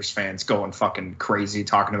 Packers fans going fucking crazy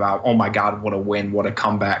talking about, oh my God, what a win, what a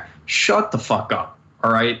comeback. Shut the fuck up.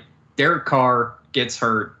 All right, Derek Carr gets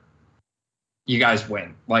hurt, you guys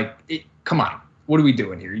win. Like, come on. What are we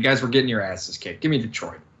doing here? You guys were getting your asses kicked. Give me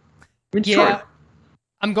Detroit. Give me Detroit. Yeah,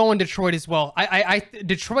 I'm going Detroit as well.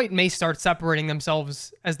 Detroit may start separating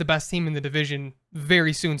themselves as the best team in the division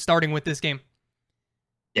very soon, starting with this game.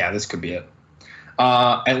 Yeah, this could be it.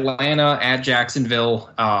 Atlanta at Jacksonville.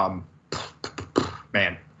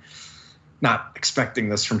 Man, not expecting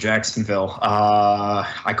this from Jacksonville.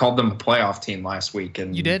 I called them a playoff team last week,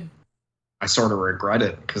 and you did. I sort of regret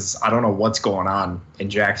it because I don't know what's going on in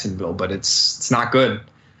Jacksonville, but it's not good.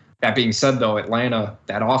 That being said, though, Atlanta,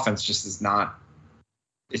 that offense just is not.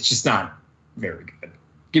 It's just not very good.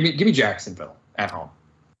 Give me Jacksonville at home.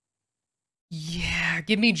 Yeah,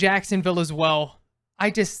 give me Jacksonville as well.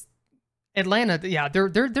 Atlanta, yeah,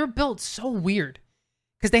 they're built so weird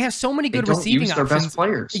because they have so many good receiving options. Their best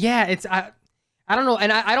players. Yeah, I don't know,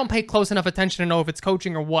 and I don't pay close enough attention to know if it's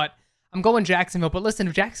coaching or what. I'm going Jacksonville, but listen,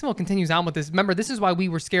 if Jacksonville continues on with this, remember, this is why we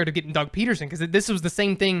were scared of getting Doug Peterson, because this was the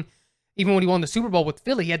same thing even when he won the Super Bowl with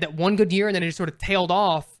Philly. He had that one good year, and then it just sort of tailed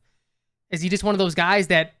off. Is he just one of those guys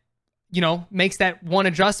that, makes that one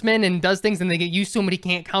adjustment and does things, and they get used to him, but he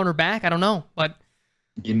can't counter back? I don't know, but...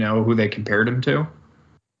 You know who they compared him to?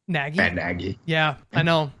 Nagy. Matt Nagy. Yeah, I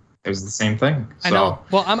know. It was the same thing. So. I know.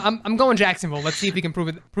 Well, I'm going Jacksonville. Let's see if we can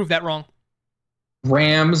prove that wrong.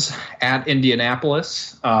 Rams at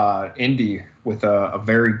Indianapolis. Indy with a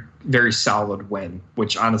very, very solid win,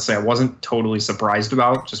 which honestly I wasn't totally surprised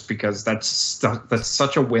about, just because that's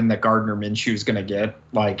such a win that Gardner Minshew is going to get.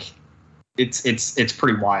 Like, it's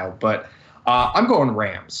pretty wild. But I'm going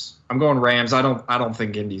Rams. I don't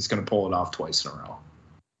think Indy's going to pull it off twice in a row.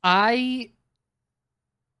 I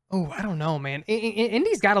don't know, man.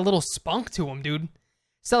 Indy's got a little spunk to them, dude.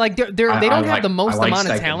 So like they don't have the most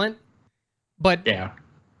amount of talent. But yeah,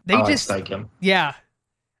 they just like him. Yeah,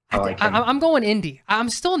 I'm going Indy. I'm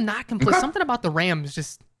still not complete. Okay. Something about the Rams,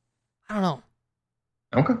 just I don't know.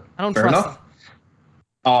 Okay, I don't trust them.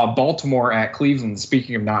 Baltimore at Cleveland.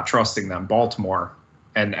 Speaking of not trusting them, Baltimore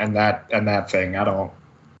and that thing.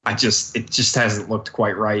 It just hasn't looked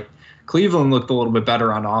quite right. Cleveland looked a little bit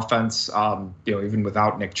better on offense. Even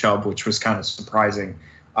without Nick Chubb, which was kind of surprising.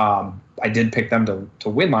 I did pick them to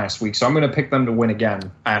win last week, so I'm going to pick them to win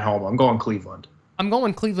again at home. I'm going Cleveland. I'm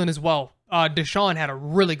going Cleveland as well. Deshaun had a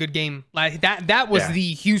really good game. Like that was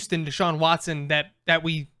the Houston Deshaun Watson that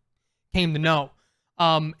we came to know.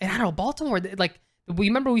 And I don't know, Baltimore, like, we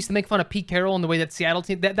remember we used to make fun of Pete Carroll and the way that Seattle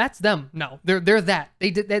team, that's them. No, they're that.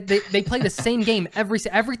 They play the same game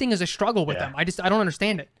everything is a struggle with them. I don't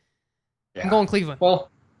understand it. Yeah. I'm going Cleveland. Well,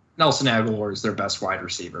 Nelson Aguilar is their best wide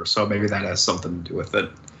receiver, so maybe that has something to do with it.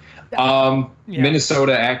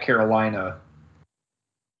 Minnesota at Carolina.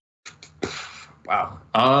 Wow.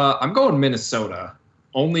 I'm going Minnesota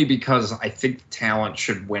only because I think talent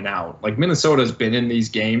should win out. Like, Minnesota's been in these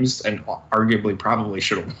games and arguably probably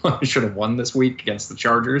should have won this week against the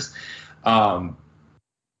Chargers.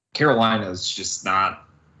 Carolina's just not.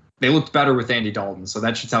 They looked better with Andy Dalton, so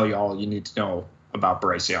that should tell you all you need to know about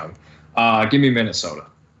Bryce Young. Give me Minnesota.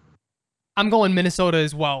 I'm going Minnesota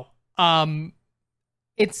as well.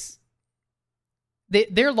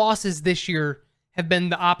 Their losses this year have been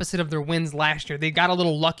the opposite of their wins last year. They got a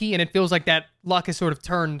little lucky, and it feels like that luck has sort of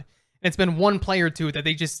turned. And it's been one play or two that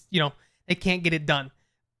they just, they can't get it done.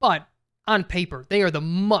 But on paper, they are the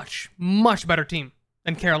much, much better team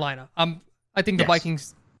than Carolina. I think the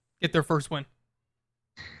Vikings get their first win.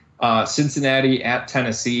 Cincinnati at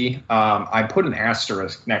Tennessee. I put an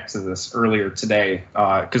asterisk next to this earlier today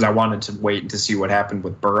because I wanted to wait to see what happened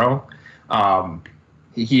with Burrow.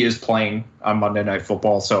 He is playing on Monday Night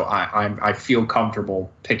Football, so I feel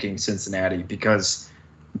comfortable picking Cincinnati because,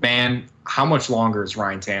 man, how much longer is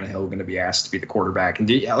Ryan Tannehill going to be asked to be the quarterback?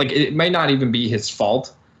 And it may not even be his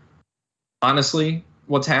fault, honestly,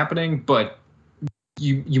 what's happening, but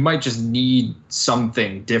you might just need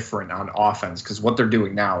something different on offense because what they're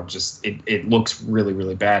doing now just it looks really,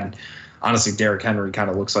 really bad. Honestly, Derrick Henry kind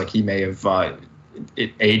of looks like he may have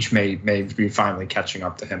age may be finally catching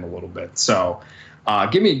up to him a little bit. So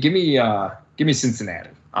give me Cincinnati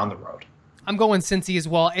on the road. I'm going Cincy as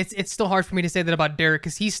well. It's still hard for me to say that about Derrick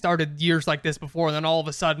because he started years like this before, and then all of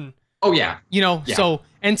a sudden, so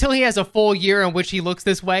until he has a full year in which he looks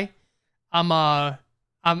this way, I'm not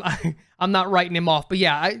writing him off. But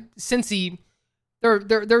yeah, Cincy,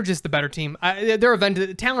 they're just the better team. Their event,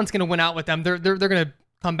 the talent's gonna win out with them. They're gonna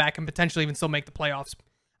come back and potentially even still make the playoffs.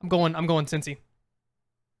 I'm going Cincy.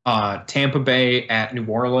 Tampa Bay at New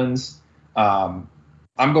Orleans. I'm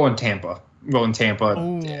going Tampa. I'm going Tampa.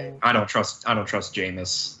 Ooh. I don't trust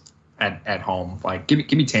Jameis at home. Like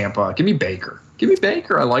give me Tampa, give me Baker. Give me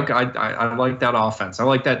Baker. I like that offense. I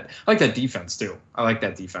like that defense too. I like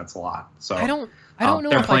that defense a lot. So I don't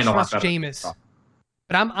know if I trust Jameis.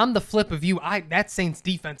 But I'm the flip of you. That Saints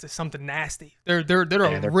defense is something nasty. They're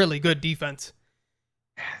a really good defense.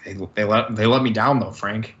 They let me down though,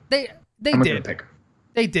 Frank. They did.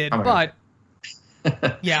 They did, but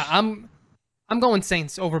yeah, I'm going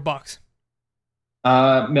Saints over Bucks.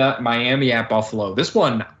 Miami at Buffalo. This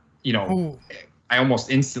one, Ooh. I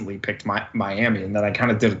almost instantly picked Miami, and then I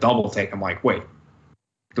kind of did a double take. I'm like, wait,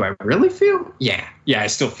 do I really feel? Yeah, I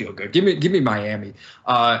still feel good. Give me Miami.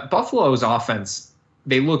 Buffalo's offense,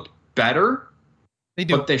 they look better. They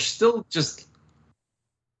do, but they're still just,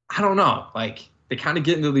 I don't know, like they kind of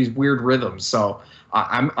get into these weird rhythms. So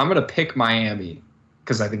I'm gonna pick Miami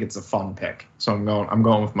because I think it's a fun pick. So I'm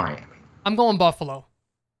going with Miami. I'm going Buffalo.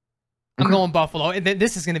 I'm going Buffalo.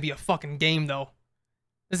 This is going to be a fucking game, though.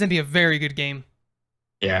 This is going to be a very good game.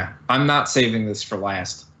 Yeah, I'm not saving this for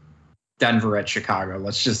last. Denver at Chicago.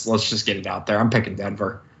 Let's just get it out there. I'm picking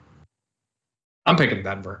Denver. I'm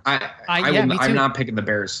not picking the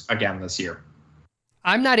Bears again this year.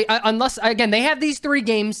 I'm not, unless, again, they have these 3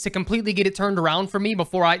 games to completely get it turned around for me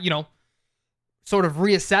before I, sort of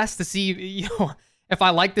reassess to see, if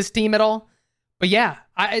I like this team at all. But yeah,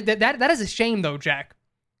 that is a shame, though, Jack,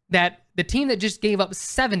 that the team that just gave up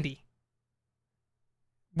 70,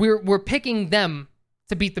 we're picking them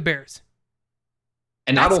to beat the Bears.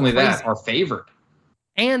 And not only that, our favorite.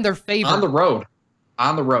 And they're favored. On the road.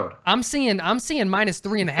 I'm seeing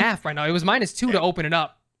 -3.5 right now. It was -2 to open it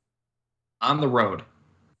up. On the road.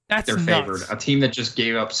 They're favored. A team that just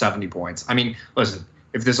gave up 70 points. I mean, listen,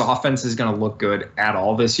 if this offense is going to look good at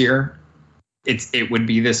all this year, it would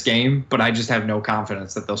be this game, but I just have no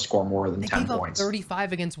confidence that they'll score more than 10 points.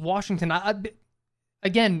 35 against Washington.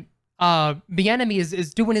 Again, Bieniemy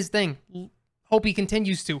is doing his thing. Hope he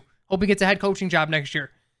continues to. Hope he gets a head coaching job next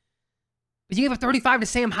year. But you gave up 35 to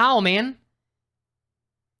Sam Howell, man.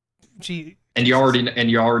 Gee. And you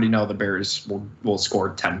already know the Bears will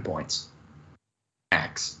score 10 points.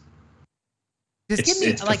 Max.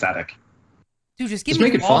 It's pathetic. Dude, just give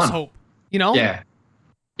me false hope. Yeah.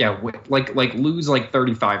 Yeah, like lose like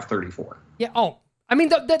 35-34. Yeah, I mean,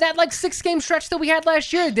 that like 6-game stretch that we had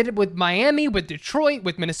last year, did it with Miami, with Detroit,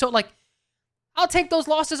 with Minnesota. Like, I'll take those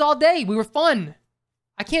losses all day. We were fun.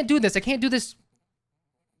 I can't do this.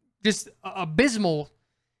 Just abysmal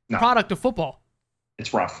product of football.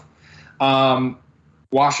 It's rough.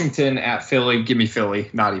 Washington at Philly. Give me Philly.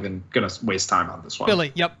 Not even going to waste time on this one.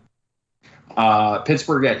 Philly, yep.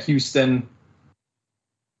 Pittsburgh at Houston.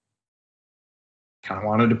 Kind of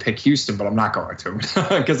wanted to pick Houston, but I'm not going to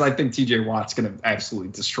because I think TJ Watt's going to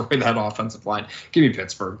absolutely destroy that offensive line. Give me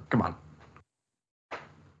Pittsburgh. Come on.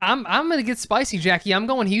 I'm going to get spicy, Jackie. I'm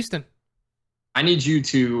going Houston. I need you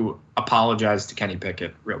to apologize to Kenny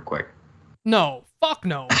Pickett real quick. No. Fuck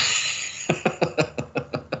no.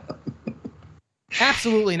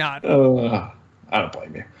 Absolutely not. I don't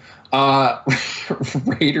blame you.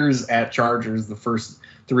 Raiders at Chargers, the first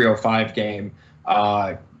 305 game.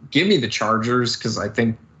 Give me the Chargers because I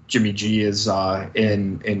think Jimmy G is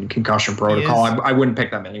in concussion protocol. I wouldn't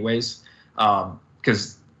pick them anyways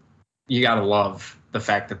because you got to love the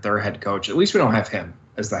fact that their head coach, at least we don't have him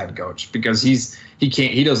as the head coach because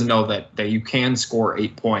he doesn't know that you can score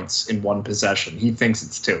 8 points in one possession. He thinks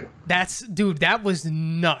it's 2. That was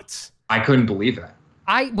nuts. I couldn't believe that.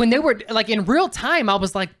 When they were like in real time, I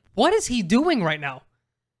was like, what is he doing right now?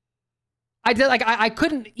 I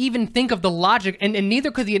couldn't even think of the logic, and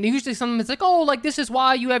neither could he. And usually something that's like, oh, like this is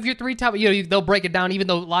why you have your 3 top. They'll break it down, even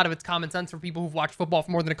though a lot of it's common sense for people who've watched football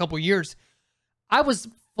for more than a couple of years. I was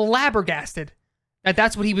flabbergasted that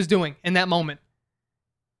that's what he was doing in that moment.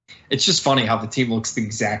 It's just funny how the team looks the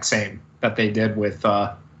exact same that they did with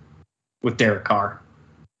Derek Carr.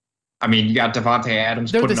 I mean, you got Devontae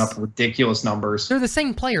Adams putting up ridiculous numbers. They're the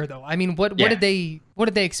same player, though. I mean, what did they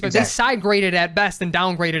expect? Exactly. They side graded at best and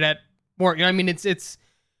downgraded at more. I mean, it's.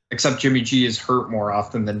 Except Jimmy G is hurt more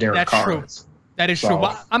often than Derek Carr is. That is true.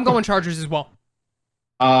 Well, I'm going Chargers as well.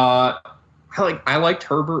 I liked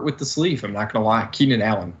Herbert with the sleeve. I'm not gonna lie. Keenan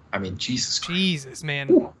Allen. I mean, Jesus Christ. Jesus, man.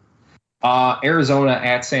 Ooh. Arizona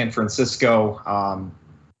at San Francisco.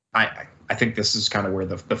 I think this is kind of where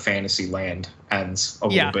the fantasy land ends a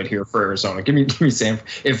little bit here for Arizona. Give me San.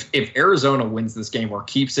 If Arizona wins this game or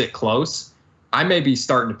keeps it close, I may be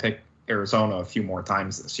starting to pick Arizona a few more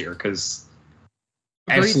times this year because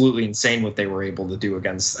absolutely insane what they were able to do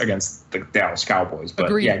against the Dallas Cowboys. But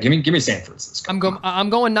yeah, give me San Francisco. I'm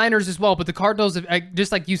going Niners as well. But the Cardinals,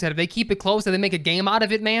 just like you said, if they keep it close and they make a game out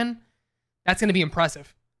of it, man, that's going to be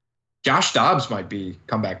impressive. Josh Dobbs might be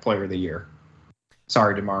comeback player of the year.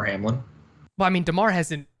 Sorry, DeMar Hamlin. Well, I mean, DeMar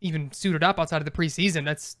hasn't even suited up outside of the preseason.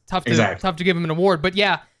 That's tough to Exactly. tough to give him an award. But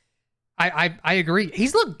yeah, I agree.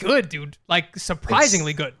 He's looked good, dude. Like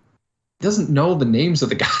surprisingly good. He doesn't know the names of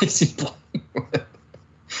the guys he's playing with.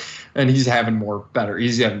 And he's having better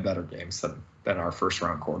games than our first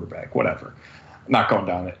round quarterback. Whatever. I'm not going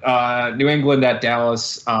down it. New England at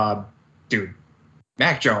Dallas. Dude,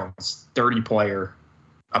 Mac Jones, dirty player,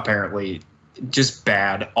 apparently. Just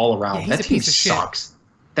bad all around. Yeah, that team sucks.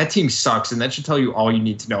 That team sucks, and that should tell you all you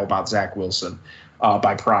need to know about Zach Wilson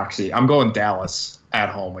by proxy. I'm going Dallas at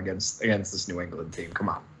home against this New England team. Come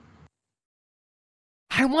on.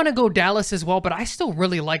 I want to go Dallas as well, but I still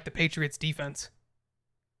really like the Patriots defense.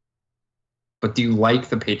 But do you like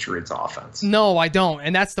the Patriots offense? No, I don't,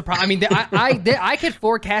 and that's the problem. I mean, I could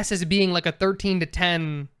forecast as being like a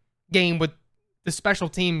 13-10 game with the special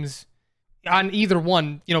teams on either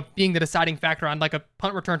one, being the deciding factor on like a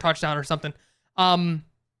punt return touchdown or something. I'm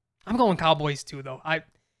going Cowboys too, though. I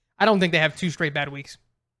don't think they have 2 straight bad weeks.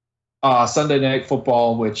 Sunday Night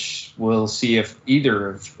Football, which we'll see if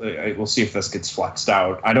this gets flexed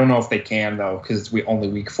out. I don't know if they can though, because it's only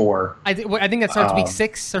week 4. I think that starts week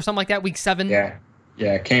 6 or something like that. Week 7.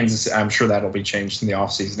 Yeah. Kansas. I'm sure that'll be changed in the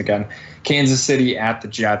offseason again. Kansas City at the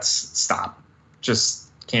Jets. Stop.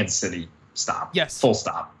 Just Kansas City. Stop. Yes. Full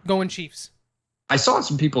stop. Going Chiefs. I saw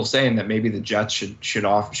some people saying that maybe the Jets should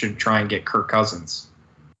try and get Kirk Cousins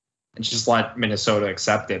and just let Minnesota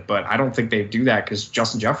accept it. But I don't think they'd do that because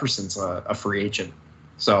Justin Jefferson's a free agent.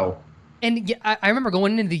 So. And yeah, I remember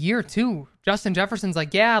going into the year too. Justin Jefferson's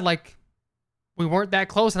like, we weren't that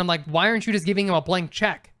close. And I'm like, why aren't you just giving him a blank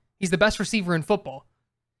check? He's the best receiver in football.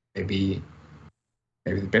 Maybe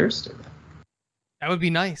the Bears do that. That would be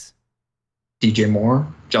nice. DJ Moore,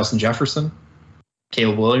 Justin Jefferson,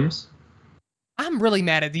 Caleb Williams. I'm really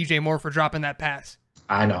mad at DJ Moore for dropping that pass.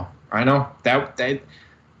 I know.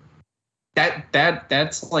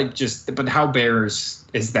 That's like just. But how Bears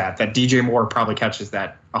is that? That DJ Moore probably catches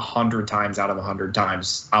that 100 times out of 100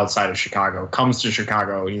 times outside of Chicago. Comes to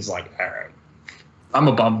Chicago and he's like, all right, I'm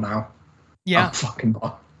a bum now. Yeah, I'm a fucking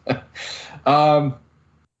bum.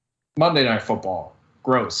 Monday Night Football,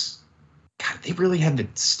 gross. God, they really had the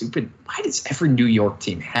stupid. Why does every New York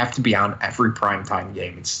team have to be on every primetime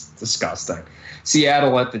game? It's disgusting.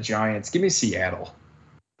 Seattle at the Giants. Give me Seattle.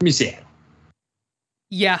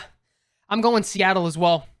 Yeah, I'm going Seattle as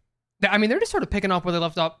well. I mean, they're just sort of picking up where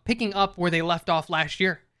they left off last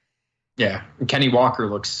year. Yeah, and Kenny Walker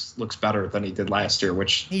looks better than he did last year,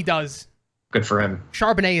 which he does. Good for him.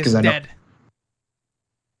 Charbonnet is dead.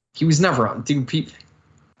 He was never on. Dude, you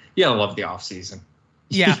gotta love the offseason.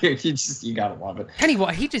 Yeah, you gotta love it. Kenny,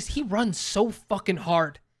 he runs so fucking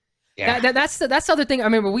hard. Yeah, that's the other thing. I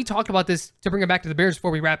remember we talked about this to bring it back to the Bears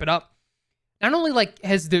before we wrap it up. Not only like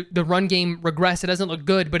has the run game regressed, it doesn't look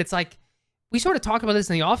good, but it's like we sort of talked about this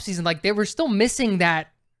in the offseason. Like they were still missing that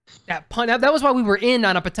punt. That was why we were in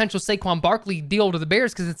on a potential Saquon Barkley deal to the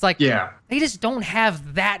Bears, because it's like they just don't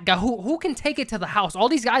have that guy who can take it to the house. All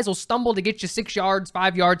these guys will stumble to get you 6 yards,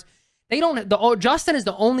 5 yards. They don't. Justin is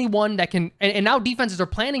the only one that can, and now defenses are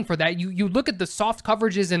planning for that. You look at the soft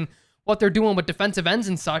coverages and what they're doing with defensive ends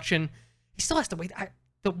and such, and he still has to wait.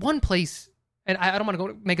 The one place, and I don't want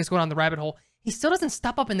to make us go down the rabbit hole. He still doesn't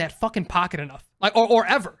step up in that fucking pocket enough, or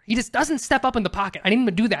ever. He just doesn't step up in the pocket. I need him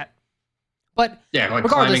to do that. But like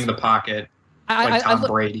climbing the pocket, like Tom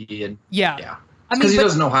Brady, and because he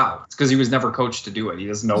doesn't know how. It's because he was never coached to do it. He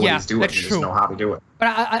doesn't know what he's doing. He doesn't know how to do it. But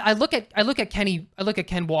I look at Kenny. I look at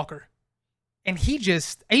Ken Walker. And he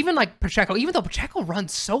just, even like Pacheco, even though Pacheco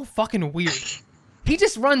runs so fucking weird, he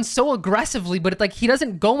just runs so aggressively, but it's like he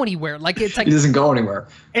doesn't go anywhere. Like it's like he doesn't go anywhere.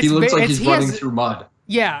 He looks like he's running through mud.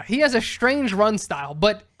 Yeah, he has a strange run style,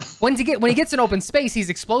 but when he gets in open space,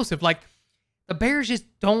 he's explosive. Like the Bears just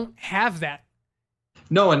don't have that.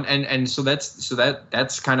 No, and so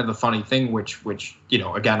that's kind of the funny thing, which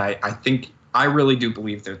again, I think I really do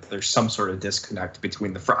believe that there's some sort of disconnect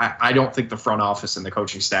between the front. I don't think the front office and the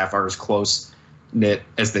coaching staff are as close knit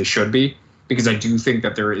as they should be, because I do think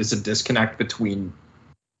that there is a disconnect between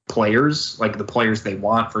players, like the players they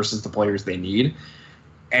want versus the players they need.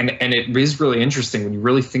 And it is really interesting when you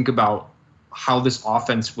really think about how this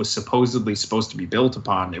offense was supposedly supposed to be built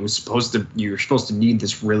upon. You're supposed to need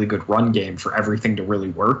this really good run game for everything to really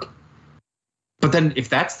work. But then if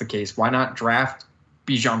that's the case, why not draft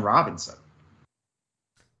Bijan Robinson?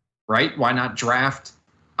 Right? Why not draft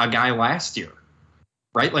a guy last year?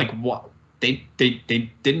 Right? Like what? They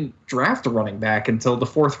didn't draft a running back until the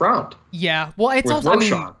 4th round. Yeah. Well, it's also, I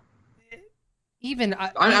mean, even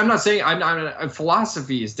I'm not saying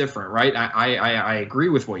philosophy is different, right? I agree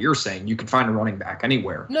with what you're saying. You can find a running back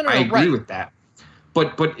anywhere. No, I agree right. with that.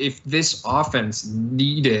 But if this offense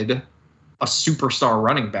needed a superstar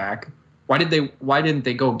running back, why didn't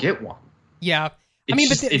they go get one? Yeah. I mean,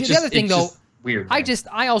 but the other thing though, weird.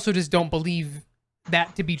 I also just don't believe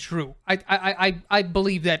that to be true. I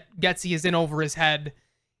believe that Getsy is in over his head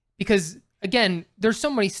because again, there's so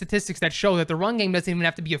many statistics that show that the run game doesn't even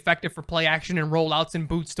have to be effective for play action and rollouts and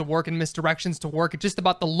boots to work and misdirections to work. It's just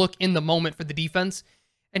about the look in the moment for the defense.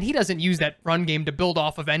 And he doesn't use that run game to build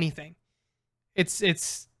off of anything. It's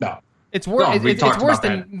worse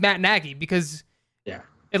than Matt Nagy because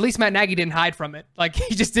at least Matt Nagy didn't hide from it. Like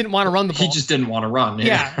he just didn't want to run the ball. He just didn't want to run.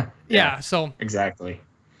 Yeah. So exactly.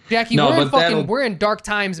 Jackie, we're in dark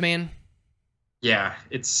times, man. Yeah,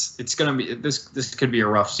 it's gonna be this could be a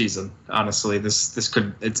rough season. Honestly,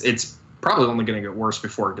 it's probably only gonna get worse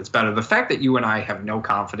before it gets better. The fact that you and I have no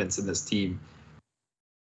confidence in this team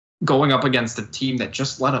going up against a team that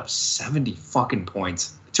just let up 70 fucking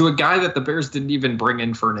points to a guy that the Bears didn't even bring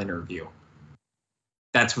in for an interview.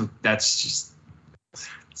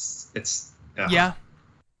 It's yeah.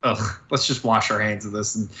 Ugh, let's just wash our hands of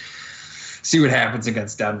this and see what happens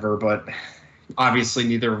against Denver. But obviously,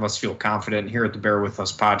 neither of us feel confident here at the Bear With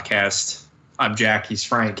Us podcast. I'm Jack. He's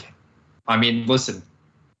Frank. I mean, listen,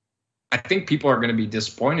 I think people are going to be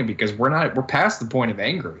disappointed because we're past the point of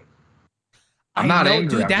angry. I'm not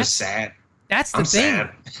angry. Dude, I'm just sad. That's the thing.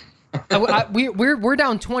 Sad. We're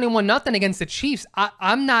down 21-0 against the Chiefs.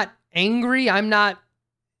 I'm not angry. I'm not.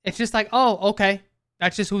 It's just like, oh, okay.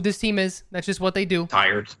 That's just who this team is. That's just what they do.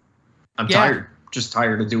 Tired. I'm tired. Just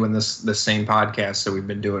tired of doing this same podcast that we've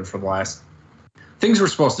been doing for the last. Things were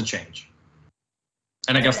supposed to change,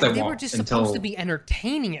 and I guess they won't. Were just supposed to be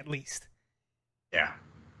entertaining at least. Yeah.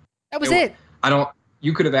 That was it.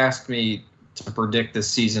 You could have asked me to predict this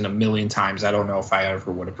season a million times. I don't know if I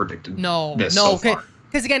ever would have predicted this so far.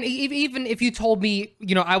 Because again, even if you told me,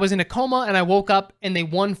 I was in a coma and I woke up and they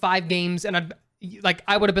won 5 games and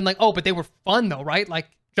I would have been like, oh, but they were fun though, right? Like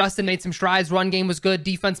Justin made some strides, run game was good,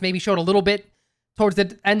 defense maybe showed a little bit towards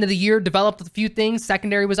the end of the year, developed a few things,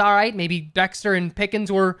 secondary was all right, maybe Dexter and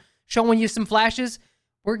Pickens were showing you some flashes.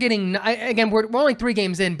 We're only 3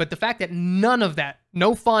 games in, but the fact that none of that,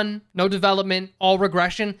 no fun, no development, all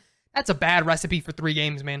regression, that's a bad recipe for 3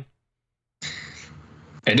 games, man.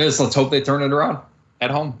 It is. Let's hope they turn it around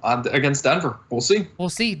at home against Denver. We'll see. We'll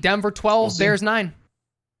see. Denver 12, Bears 9.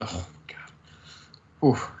 Oh, God.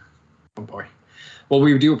 Oof. Oh, boy. Well,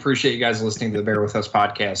 we do appreciate you guys listening to the Bear With Us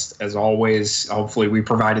podcast. As always, hopefully we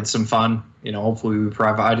provided some fun. Hopefully we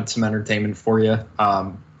provided some entertainment for you.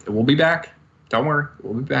 We'll be back. Don't worry.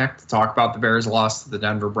 We'll be back to talk about the Bears' loss to the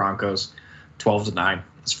Denver Broncos, 12-9,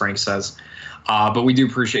 as Frank says. But we do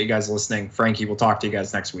appreciate you guys listening. Frankie, we'll talk to you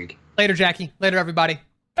guys next week. Later, Jackie. Later, everybody.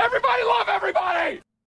 Everybody love everybody!